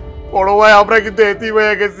 বড় ভাই আমরা কিন্তু এতিম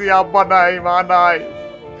হয়ে গেছি, আব্বা নাই মা নাই,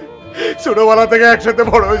 ছোটবেলা থেকে একসাথে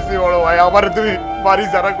বড় হয়েছি। বড় ভাই আমার তুমি বাড়ি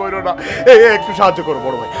ছাড়া করো না, এই একটু সাহায্য করো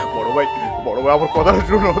বড় ভাই। আমার কথা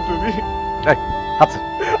শুনো তুমি,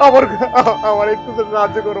 আমার একটু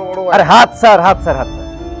সাহায্য করো বড় ভাই। আরে হাত স্যার।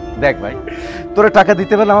 দেখ ভাই, তোরা টাকা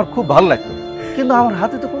দিতে পারলে আমার খুব ভালো লাগতো, কিন্তু আমার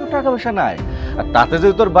হাতে তো কোনো টাকা পয়সা নাই। আর তাতে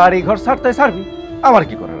যদি তোর বাড়ি ঘর ছাড়তে ছাড়বি, আমার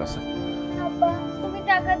কি করার আছে? আব্বা তুমি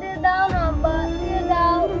টাকা দিয়ে দাও না, আব্বা দিয়ে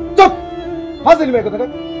দাও। চুপ, ফাজিল মেয়ে কথা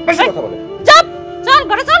বেশি কথা বলে। চুপ, চল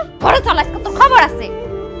ঘরে চল, ঘরে চল, আজকে তোর খবর আছে।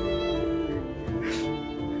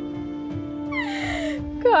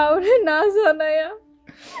 কাউরে না জানায়া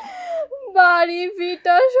বাড়ি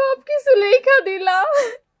ভিটা সবকিছু লেখা দিলাম।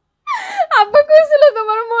 আব্বা কইছিল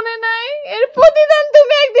তোমার মনে নাই, এর প্রতিদান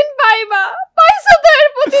তুমি একদিন পাইবা। পাইছো তো এর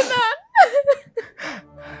প্রতিদান।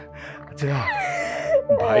 আচ্ছা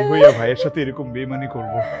ভাই হইয়া ভাইয়ের সাথে এরকম বেইমানি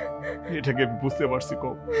করব, এটাকে আমি বুঝতে পারছি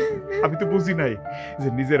কম। আমি তো বুঝি নাই যে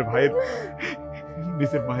নিজের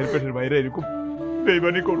মায়ের পেটের বাইরে এরকম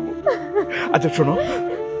বেইমানি করব। আচ্ছা শোনো,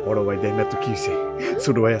 বড় ভাই দেয় না তো কি হয়েছে,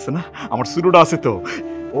 ছোট ভাই আছে না, আমার ছোটটা আছে তো,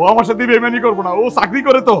 ও আমার সাথে বেইমানি করবো না, ও চাকরি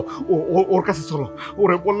করে তো, ওর কাছে চলো,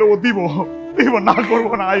 ওরে বললে ও দিব না,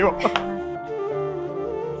 করবো না। আয়ো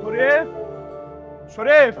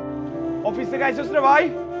শরীফ অফিস থেকে আইসোস রে ভাই?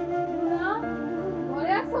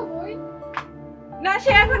 না,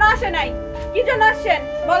 সে এখন আসে নাই। কি জন্য আসছেন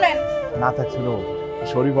বলেন? না থাকছিল,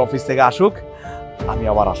 শরীফ অফিস থেকে আসুক, আমি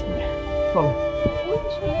আবার আসবো। চলো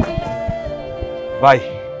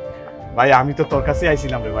ভাই আমি তো তোর কাছে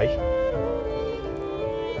আইছিলাম রে ভাই।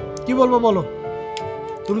 কি বলবো বলো,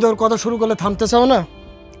 তুমি তো ওর কথা শুরু করলে থামতে চাও না।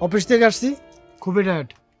 অফিস থেকে আসছি, খুবই টায়ার্ড,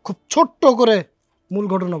 খুব ছোট্ট করে মূল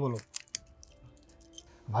ঘটনা বলো।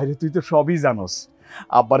 ভাইরে তুই তো সবই জানোস,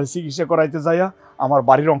 আব্বারে চিকিৎসা করাইতে যাইয়া আমার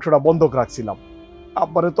বাড়ির অংশটা বন্ধক রাখছিলাম,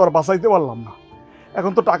 আব্বারে তো আর বাঁচাইতে পারলাম না।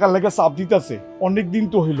 এখন তো টাকার লেগে চাপ দিতেছে, অনেক দিন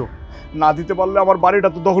তো হইল, না দিতে পারলে আমার বাড়িটা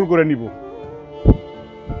তো দখল করে নিব।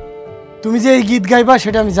 তুমি যে এই গীত গাইবা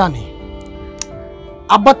সেটা আমি জানি।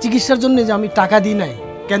 আব্বার চিকিৎসার জন্য যে আমি টাকা দিই নাই,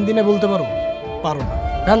 কেন দিনে বলতে পারো? পারো না।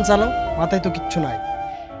 ভ্যান চালাও, মাথায় তো কিচ্ছু নাই।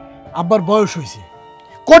 আব্বার বয়স হয়েছে,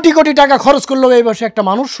 কোটি কোটি টাকা খরচ করলেও এই বয়সে একটা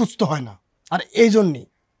মানুষ সুস্থ হয় না, আর এই জন্যই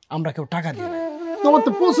আমরা কেউ টাকা দিই না। তোমার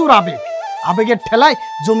তো প্রচুর আবেগের ঠেলায়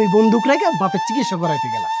জমি বন্দুক রেখে বাপের চিকিৎসা করাইতে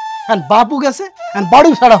গেলাম, হ্যাঁ বাপু গেছে, হ্যাঁ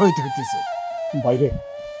বাড়ি ছাড়া হইতেছে। বাইরে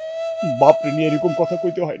বাপরে নিয়ে এরকম কথা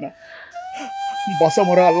কইতে হয় না, বাঁচা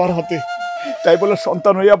মরা আল্লাহর হাতে, তাই বলে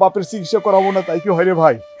সন্তান হইয়া বাপের চিকিৎসা করাবো না, তাই কি হয় রে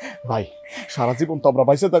ভাই? সারা জীবন তো আমরা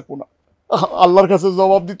বাইসে থাকবো না, আল্লাহর কাছে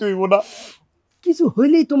জবাব দিতে হইব না? কিছু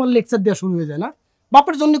হইলেই তোমার লেকচার দেওয়া শুরু হয়ে যায় না?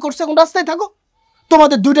 বাপের জন্য করছে, এখন রাস্তায় থাকো।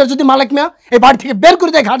 তোমাদের দুইটার যদি মালিক মেয়া এই বাড়ি থেকে বের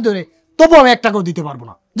করে দেয় ঘাট ধরে, তবু আমি 1 টাকাও দিতে পারবো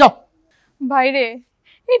না। যাও। ভাইরে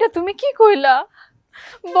এটা তুমি কি কইলা?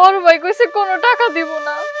 বড় ভাই কইছে কোনো টাকা দিব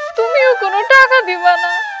না, তুমিও কোনো টাকা দিবা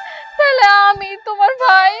না, তাহলে আমি তোমার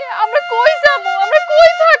ভাই আমরা কই যাবো, আমরা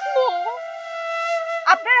কই থাকবো?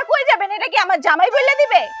 আপনারা কই যাবেন এটা কি আমার জামাই বলে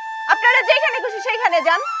দিবে? আপনারা যেখানে খুশি সেইখানে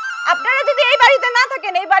যান। আপনারা যদি এই বাড়িতে না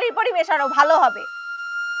থাকেন, এই বাড়ির পরিবেশ আরো ভালো হবে।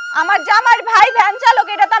 আমার জামার ভাই ভ্যান চালক,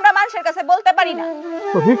 এটা তো আমরা মানুষের কাছে বলতে পারি না।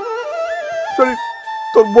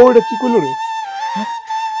 তোর বউটা কি কইলো রে?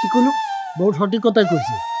 কি কইলো? বউ সঠিক কথাই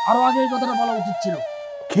কইছে, আরো আগে এই কথাটা বলা উচিত ছিল।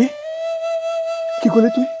 কি কইলি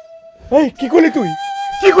তুই?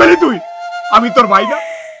 কি কইলি তুই? আমি তোর ভাই না?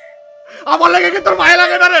 আমার লাগে কি তোর ভাই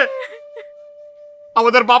লাগে না রে?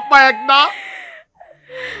 আমাদের বাপ মা এক না?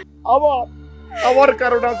 আমার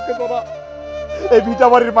কারণে আজকে তোরা এই ভিটা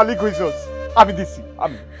বাড়ির মালিক হইছস। আমি দিছি,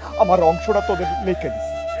 আমি আমার অংশটা তোদের লিখে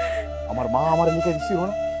দিছি, আমার মা আমার লিখে দিছি।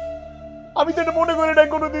 আমি তো এটা মনে করি নাই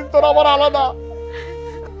কোনোদিন তোর আমার আলাদা।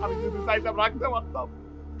 আমি যদি চাইতাম রাখতে পারতাম,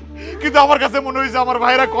 কিন্তু আমার কাছে মনে হয়েছে আমার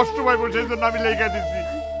ভাইরা কষ্ট পাইব, সেই জন্য আমি লিখে দিছি।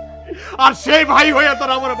 আর সেই ভাই হইয়া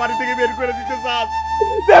তোরা আমার বাড়ি থেকে বের করে দিতে চাস,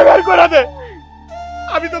 বের করে দে।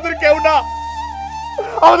 আমি তোদের কেউ না,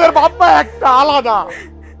 আমাদের বাপ মা একটা আলাদা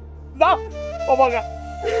না।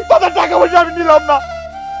 তোদের টাকা পয়সা আমি নিলাম না,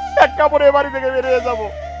 এক কাপড়ে এ বাড়ি থেকে বেরিয়ে যাবো।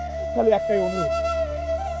 খালি একটাই অনুরোধ,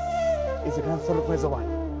 এই যে হ্যান্ডসাম মেজো ভাই,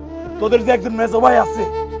 তোদের যে একজন মেজো ভাই আছে,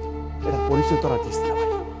 এটা পরিচয় তোরা দিস না ভাই,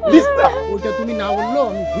 দিস না। ওইটা তুমি না বললেও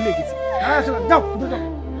আমি ভুলে গেছি। হ্যাঁ শোনো, যাও যাও।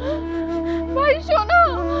 ভাই শোনো,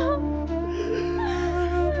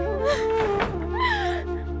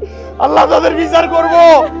 আল্লাহ তাদের বিচার করব।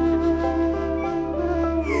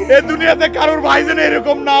 এই দুনিয়াতে কারোর ভাই যেন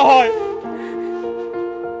এরকম না হয়।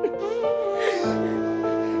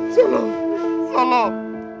 চলো চলো।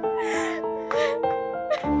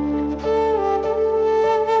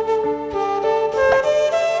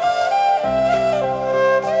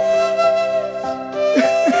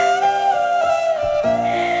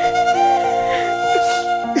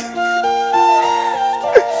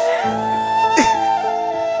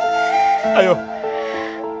 আয়ো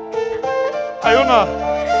আয়ো না।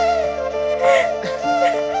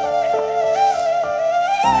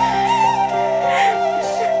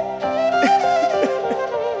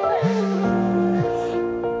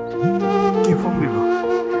 কি ফোন দিল?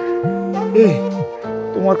 এই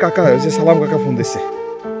তোমার কাকা, ওই যে সালাম কাকা ফোন দিছে।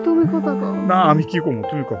 তুমি কোথা কও? না আমি কি কমু,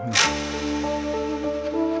 তুমি কখন?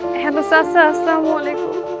 হ্যালো চাচা, আসসালামু আলাইকুম।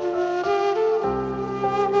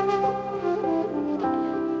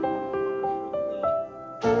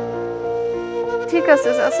 ঠিক আছে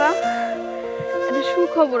চাচা, একটা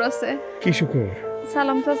সুখবর আছে। কি সুখবর?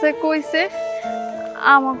 সালাম চাচা কইছে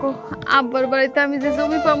আমাকে আব্বার বাড়িতে আমি যে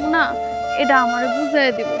জমি পাবো না, এটা আমারে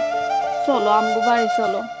বুঝাই দিব। চলো আমগো বাড়ি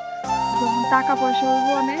চলো, যখন টাকা পয়সা হইব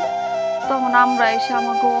অনেক, তখন আমরা এসে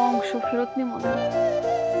আমাকে অংশ ফেরত নিব না।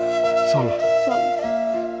 চলো।